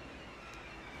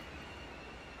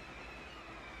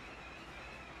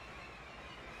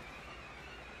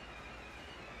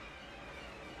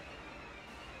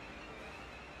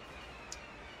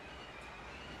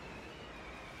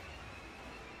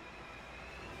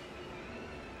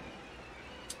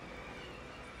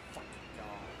 Fucking God.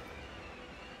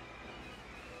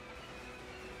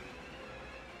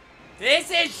 This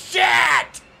is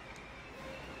shit!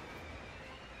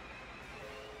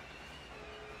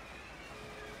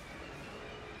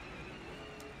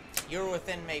 You're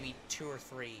within maybe 2 or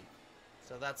 3,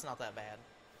 so that's not that bad.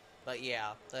 But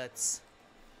yeah, that's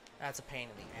a pain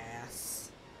in the ass.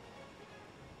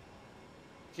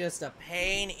 Just a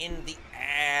pain in the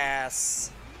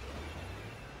ass.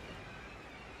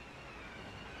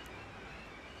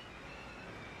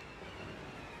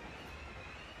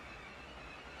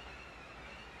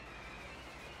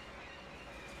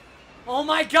 Oh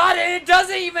my god, and it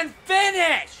doesn't even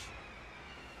finish!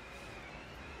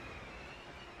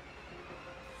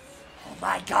 Oh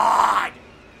my god!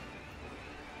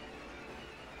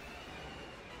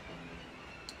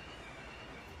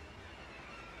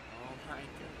 Oh my god.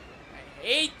 I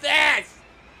hate this!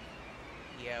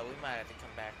 Yeah, we might have to come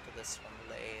back to this one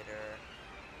later.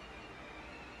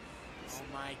 Oh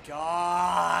my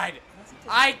god!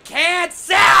 I can't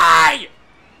say!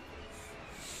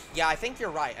 Yeah, I think you're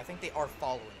right. I think they are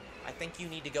following you. I think you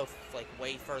need to go, like,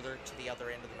 way further to the other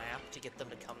end of the map to get them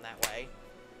to come that way.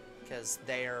 Because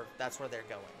that's where they're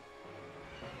going.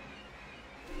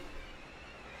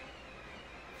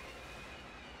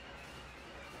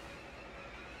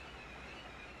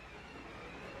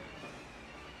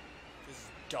 This is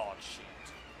dog shit.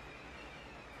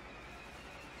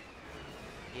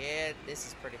 Yeah, this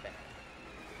is pretty bad.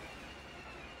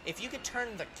 If you could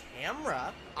turn the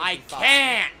camera, it'd I be fine.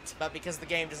 can't! But because the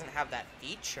game doesn't have that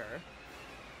feature...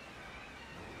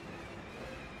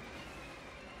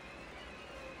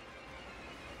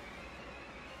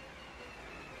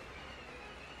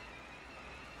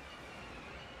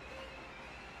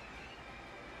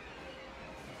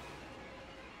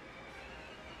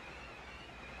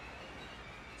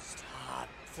 Stop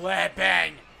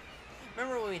flipping!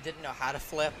 Remember when we didn't know how to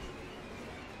flip?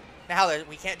 Now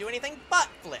we can't do anything but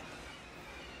flip.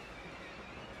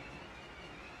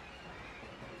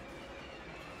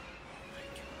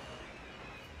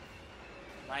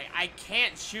 Like, I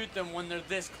can't shoot them when they're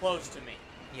this close to me.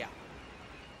 Yeah.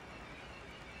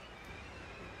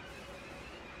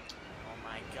 Oh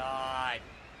my god.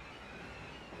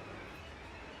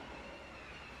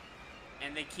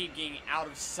 And they keep getting out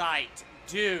of sight.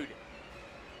 Dude.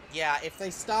 Yeah, if they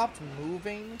stopped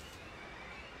moving,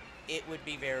 it would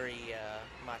be very,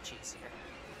 much easier.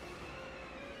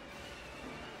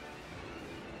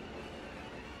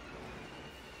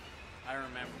 I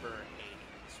remember hating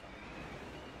this one.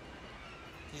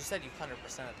 You said you've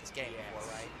 100% of this game Yes.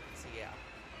 before, right? So yeah.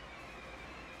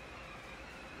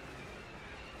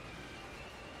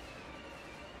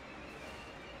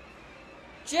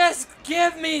 Just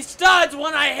give me studs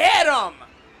when I hit them!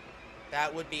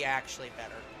 That would be actually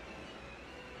better.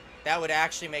 That would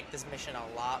actually make this mission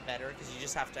a lot better, because you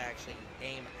just have to actually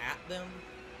aim at them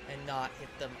and not hit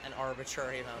them an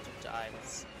arbitrary amount of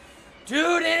times.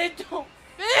 Dude, and it don't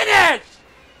finish!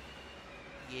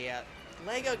 Yeah,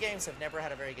 Lego games have never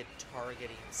had a very good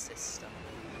targeting system.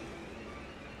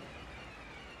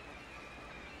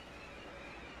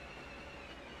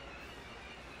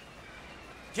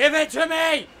 Give it to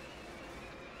me!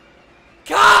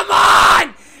 Come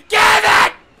on! Give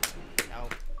it! No.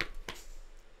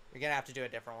 You're gonna have to do a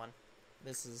different one.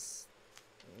 This is...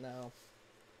 no.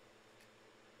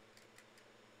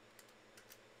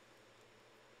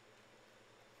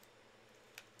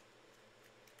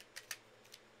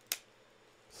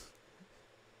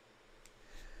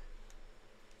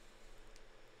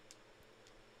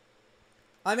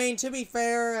 I mean, to be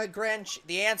fair, Grinch,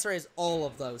 the answer is all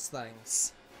of those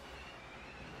things.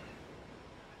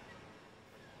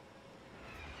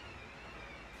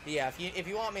 Yeah, if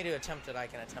you want me to attempt it, I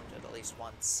can attempt it at least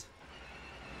once.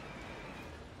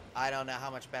 I don't know how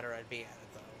much better I'd be at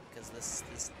it, though, because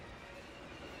this...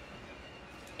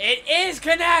 It is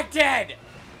connected!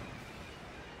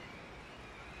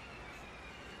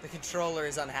 The controller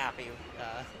is unhappy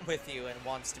with you and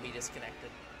wants to be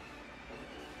disconnected.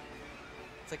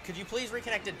 It's like, could you please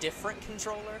reconnect a different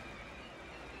controller?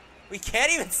 We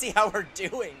can't even see how we're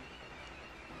doing.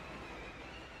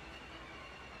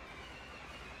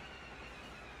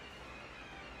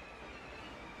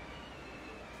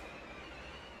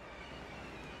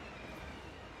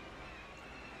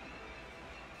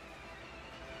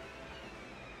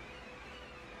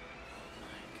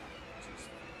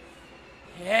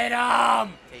 Hit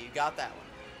him! Okay, you got that one.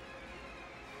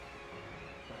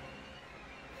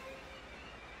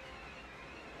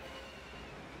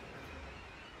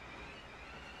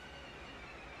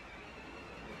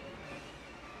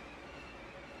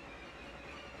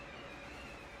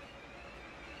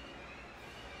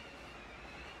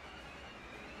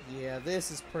 Yeah, this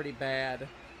is pretty bad. It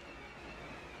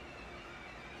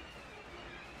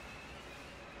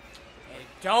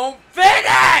don't finish!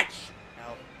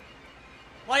 No.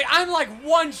 Like, I'm like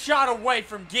one shot away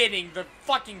from getting the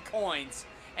fucking coins,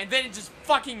 and then it just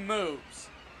fucking moves.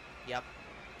 Yep.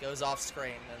 Goes off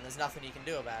screen, and there's nothing you can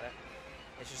do about it.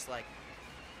 It's just like...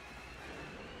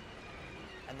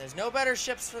 And there's no better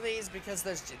ships for these, because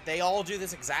they all do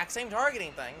this exact same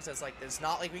targeting thing, so it's like, it's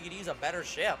not like we could use a better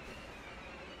ship.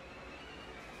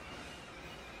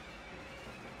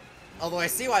 Although I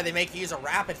see why they make you use a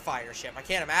rapid-fire ship. I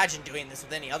can't imagine doing this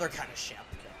with any other kind of ship.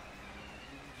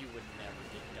 You would never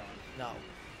get done. No.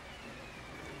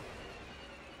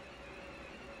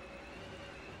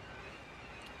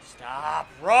 Stop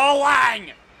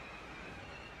rolling!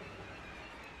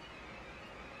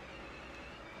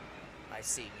 I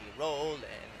see me rolling,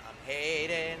 I'm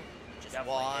hating. Just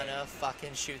Definitely wanna hating.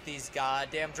 fucking shoot these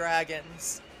goddamn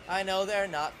dragons. I know they're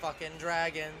not fucking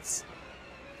dragons.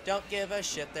 Don't give a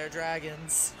shit, they're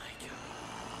dragons. My God.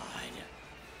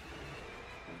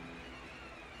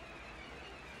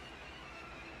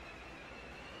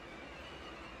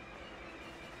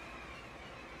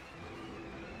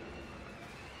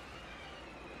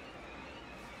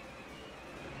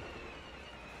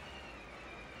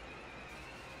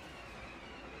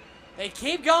 They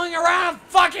keep going around a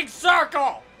fucking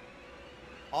circle!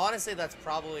 Honestly, that's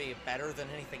probably better than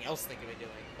anything else they could be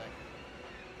doing, but...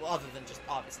 Well, other than just,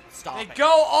 obviously, They stopping. go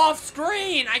off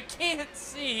screen! I can't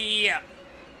see!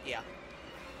 Yeah.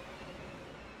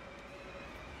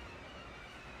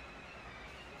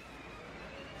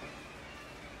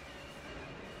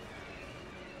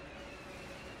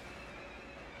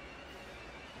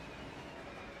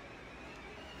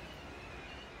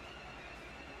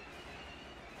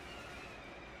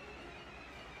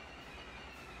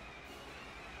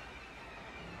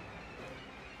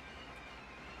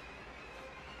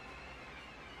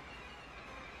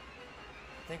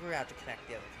 I think we're gonna have to connect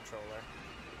the other controller.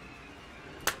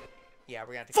 Yeah,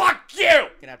 we're gonna have to... Fuck you!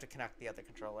 Gonna have to connect the other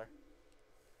controller.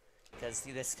 Because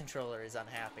this controller is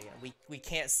unhappy, and we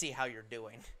can't see how you're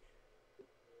doing.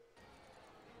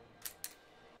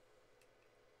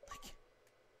 Like...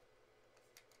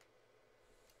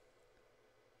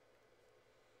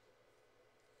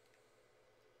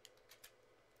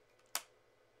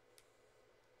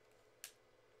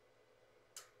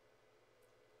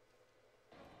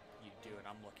 You do it,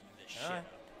 I'm looking this shit Alright. up.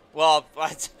 Well,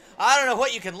 I don't know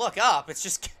what you can look up. It's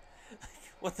just...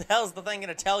 what the hell's the thing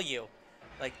gonna tell you?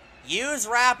 Like, use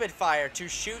rapid fire to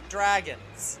shoot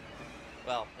dragons.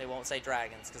 Well, they won't say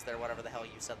dragons, because they're whatever the hell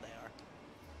you said they are.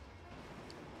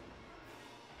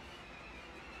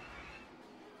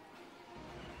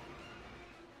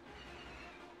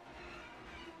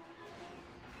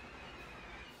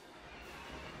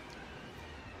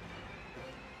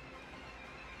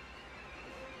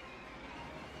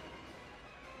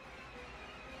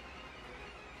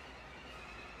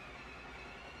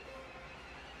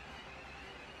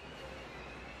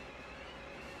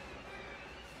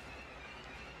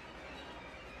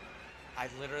 I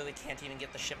literally can't even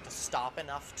get the ship to stop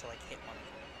enough to, like, hit one of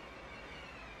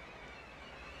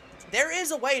them. There is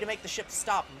a way to make the ship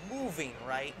stop moving,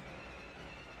 right?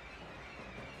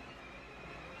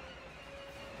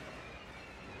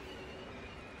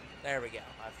 There we go.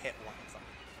 I've hit one of them.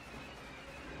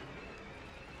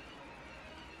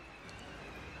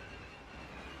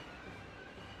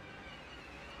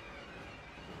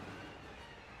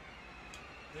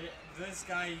 This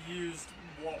guy used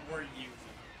what we're using.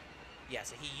 Yeah,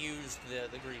 so he used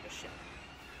the Grievous ship.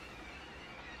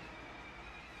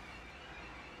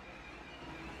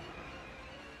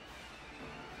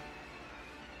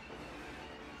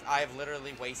 I've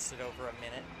literally wasted over a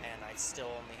minute, and I still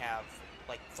only have,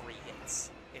 like, 3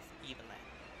 hits, if even that.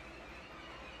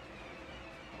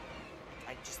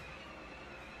 I just...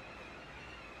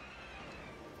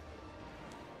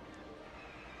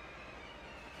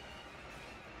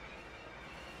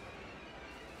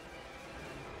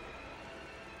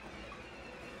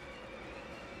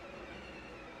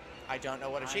 I don't know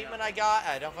what achievement I got.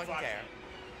 I don't fucking care.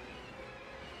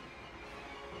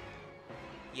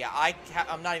 Yeah,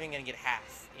 I'm not even gonna get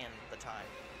half in the time.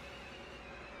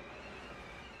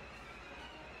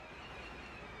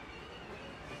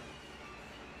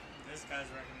 This guy's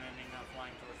recommending not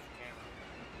flying towards the camera.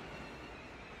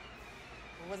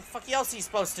 What the fuck else are you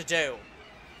supposed to do?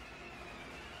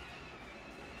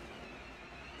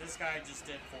 This guy just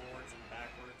did forwards and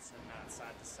backwards and not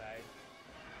side to side.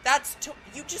 That's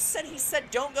you just said he said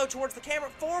don't go towards the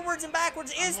camera. Forwards and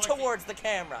backwards is towards the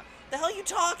camera. The hell are you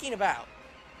talking about?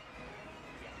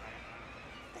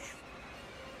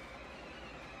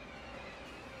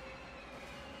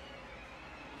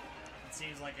 It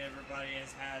seems like everybody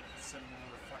has had similar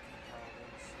fucking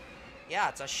problems. Yeah,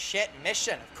 it's a shit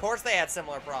mission. Of course they had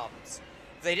similar problems.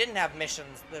 If they didn't have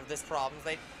missions of this problems,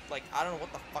 they like I don't know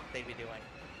what the fuck they'd be doing.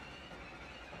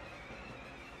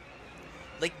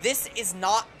 Like, this is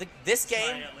not... this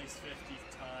game... at least 50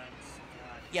 times.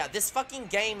 God. Yeah, this fucking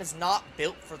game is not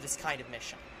built for this kind of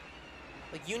mission.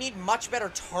 Like, you need much better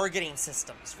targeting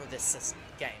systems for this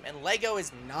game. And LEGO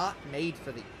is not made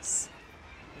for these.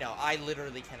 No, I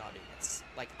literally cannot do this.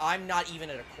 Like, I'm not even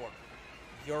at a quarter.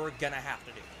 You're gonna have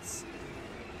to do this.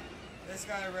 This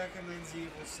guy recommends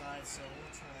evil side, so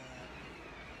we'll try that.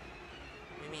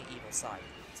 What do you mean evil side?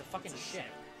 It's a fucking ship.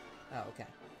 Oh, okay.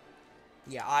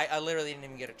 Yeah, I literally didn't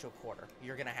even get it to a quarter.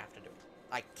 You're gonna have to do it.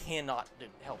 I cannot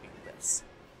help you with this.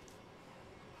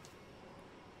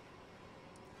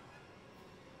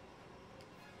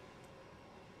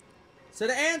 So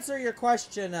to answer your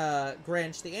question,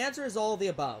 Grinch, the answer is all of the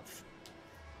above.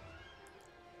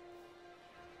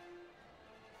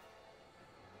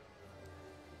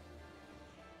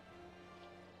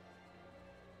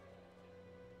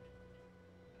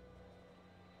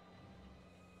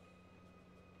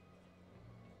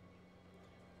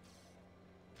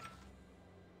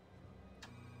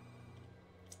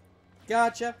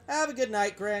 Gotcha. Have a good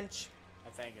night, Grinch. I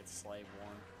think it's Slave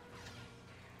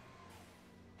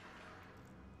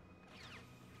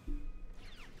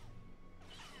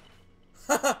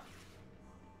 1.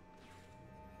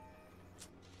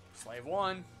 Slave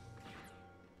 1.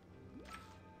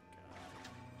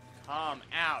 Come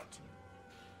out.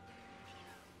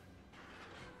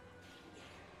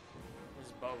 This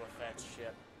is Boba Fett's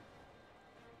ship.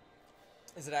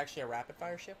 Is it actually a rapid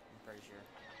fire ship? I'm pretty sure.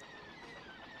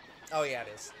 Oh yeah, it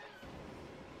is.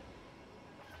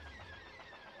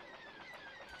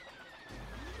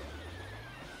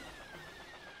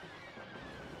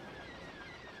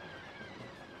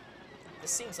 This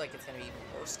seems like it's gonna be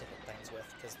even worse to hit things with,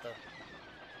 because the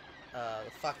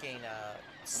fucking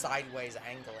sideways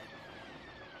angling.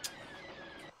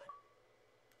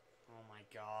 Oh my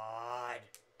god.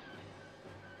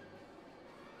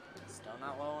 Still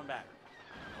not low and back.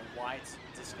 I don't know why it's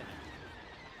disconnected.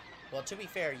 Well, to be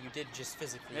fair, you did just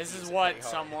physically. This use is it what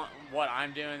pretty hard. what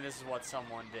I'm doing, this is what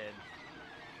someone did.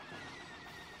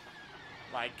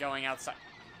 Like, going outside.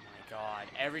 Oh my god.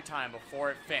 Every time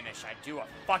before it finished, I do a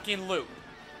fucking loop.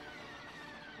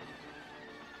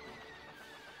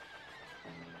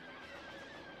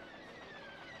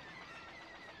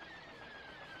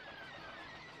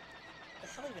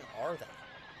 hell even are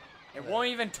they? It won't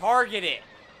even target it.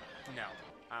 No.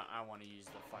 I want to use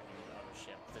the fucking other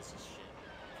ship. This is shit.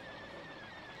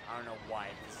 I don't know why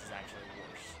this is actually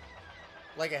worse.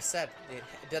 Like I said, it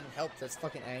doesn't help that's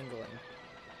fucking angling.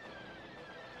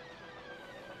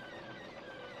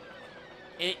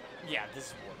 Yeah, this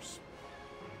is worse.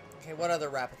 Okay, what other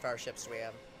rapid fire ships do we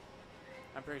have?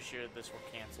 I'm pretty sure this will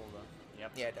cancel the...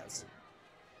 Yep. Yeah, it does.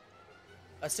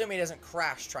 Assuming it doesn't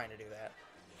crash trying to do that,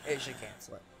 it should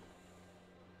cancel it.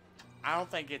 I don't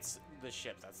think it's the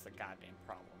ship that's the goddamn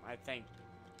problem. I think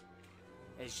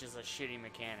it's just a shitty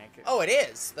mechanic. Oh, it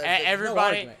is.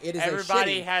 Everybody, no it is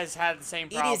everybody has had the same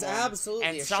problem. It is absolutely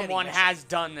and a someone shitty has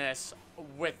done this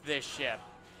with this ship.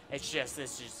 It's just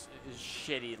this is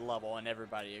shitty level, and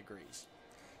everybody agrees.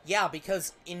 Yeah,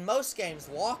 because in most games,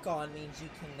 lock-on means you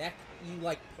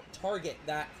target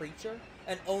that creature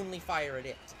and only fire at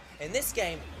it. In this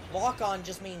game, lock-on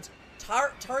just means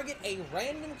target a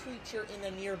random creature in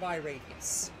a nearby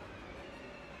radius.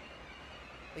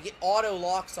 Like, it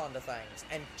auto-locks onto things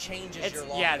and changes your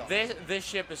lock-on. Yeah, this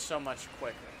ship is so much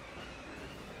quicker.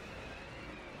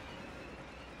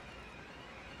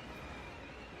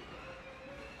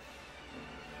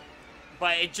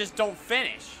 But it just don't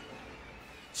finish.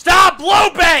 Stop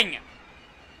looping!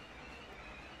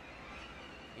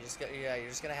 You're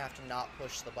just gonna have to not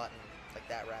push the button like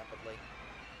that rapidly.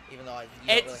 Even though you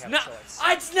don't really have a choice.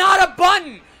 It's not a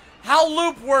button! How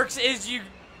loop works is you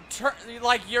turn,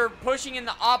 like you're pushing in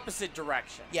the opposite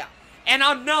direction. Yeah. And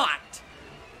I'm not.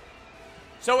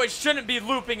 So it shouldn't be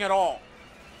looping at all.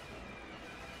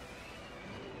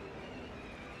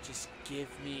 Just give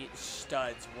me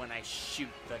studs when I shoot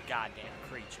the goddamn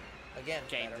creature. Again,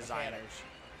 Game designers.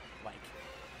 Like,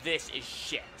 this is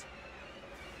shit.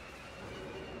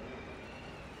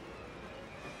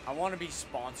 I want to be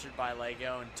sponsored by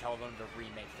LEGO and tell them to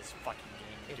remake this fucking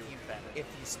game and do it better. If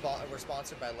you were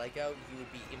sponsored by LEGO, you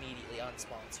would be immediately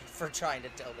unsponsored for trying to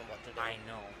tell them what to do. I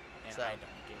know, and So, I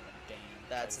don't give a damn.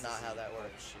 That's not how that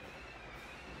works.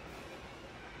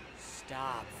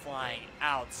 Stop flying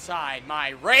outside my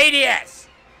radius!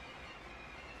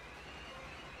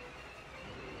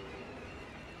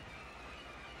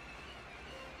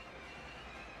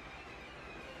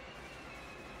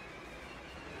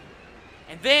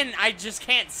 And then I just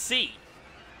can't see.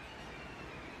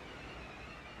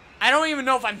 I don't even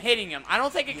know if I'm hitting him. I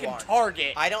don't think it can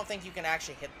target. I don't think you can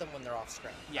actually hit them when they're off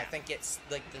screen. Yeah. I think it's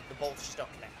like the bolts just don't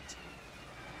connect.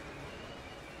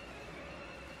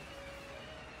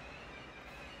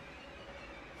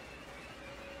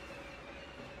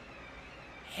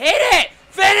 Hit it!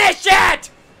 Finish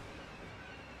it!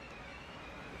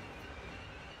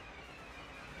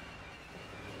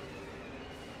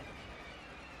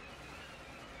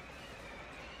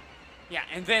 Yeah,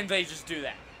 and then they just do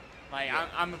that. Like, yeah.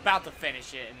 I'm about to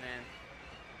finish it, and then...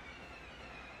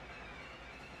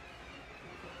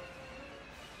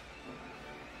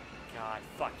 God,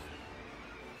 fuck you.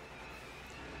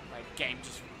 Like, game,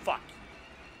 just fuck you.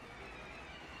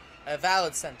 A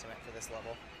valid sentiment for this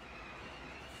level.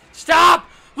 Stop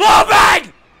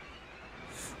looping!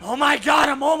 Oh my god,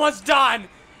 I'm almost done!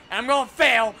 And I'm gonna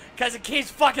fail, because it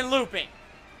keeps fucking looping.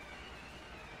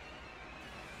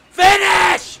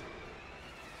 Finish!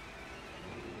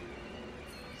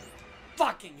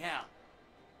 Fucking hell.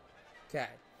 Okay.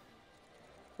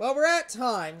 Well, we're at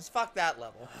times. Fuck that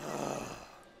level.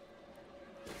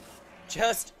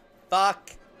 Just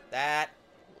fuck that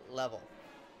level.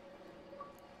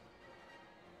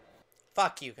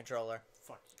 Fuck you, controller.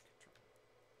 Fuck you,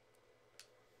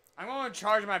 controller. I'm going to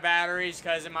charge my batteries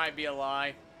because it might be a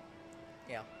lie.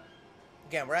 Yeah.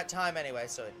 Again, we're at time anyway,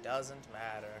 so it doesn't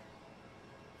matter.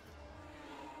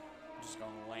 I'm just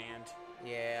going to land.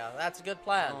 Yeah, that's a good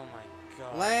plan. Oh my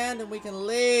god. Land and we can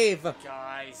leave.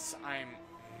 Guys, I'm...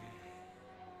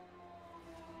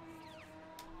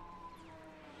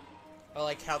 I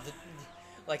like how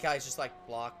he's just like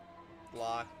block,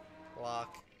 block,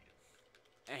 block.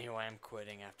 Anyway, I'm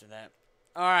quitting after that.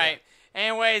 Alright. Yeah.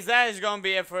 Anyways, that is going to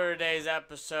be it for today's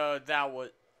episode. That was...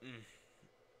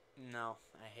 No.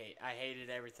 I hated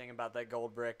everything about that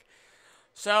gold brick.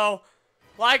 So,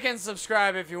 like and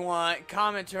subscribe if you want.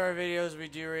 Comment to our videos. We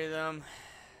do read them.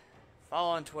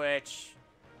 Follow on Twitch.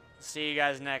 See you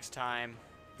guys next time.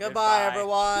 Goodbye,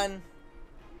 everyone.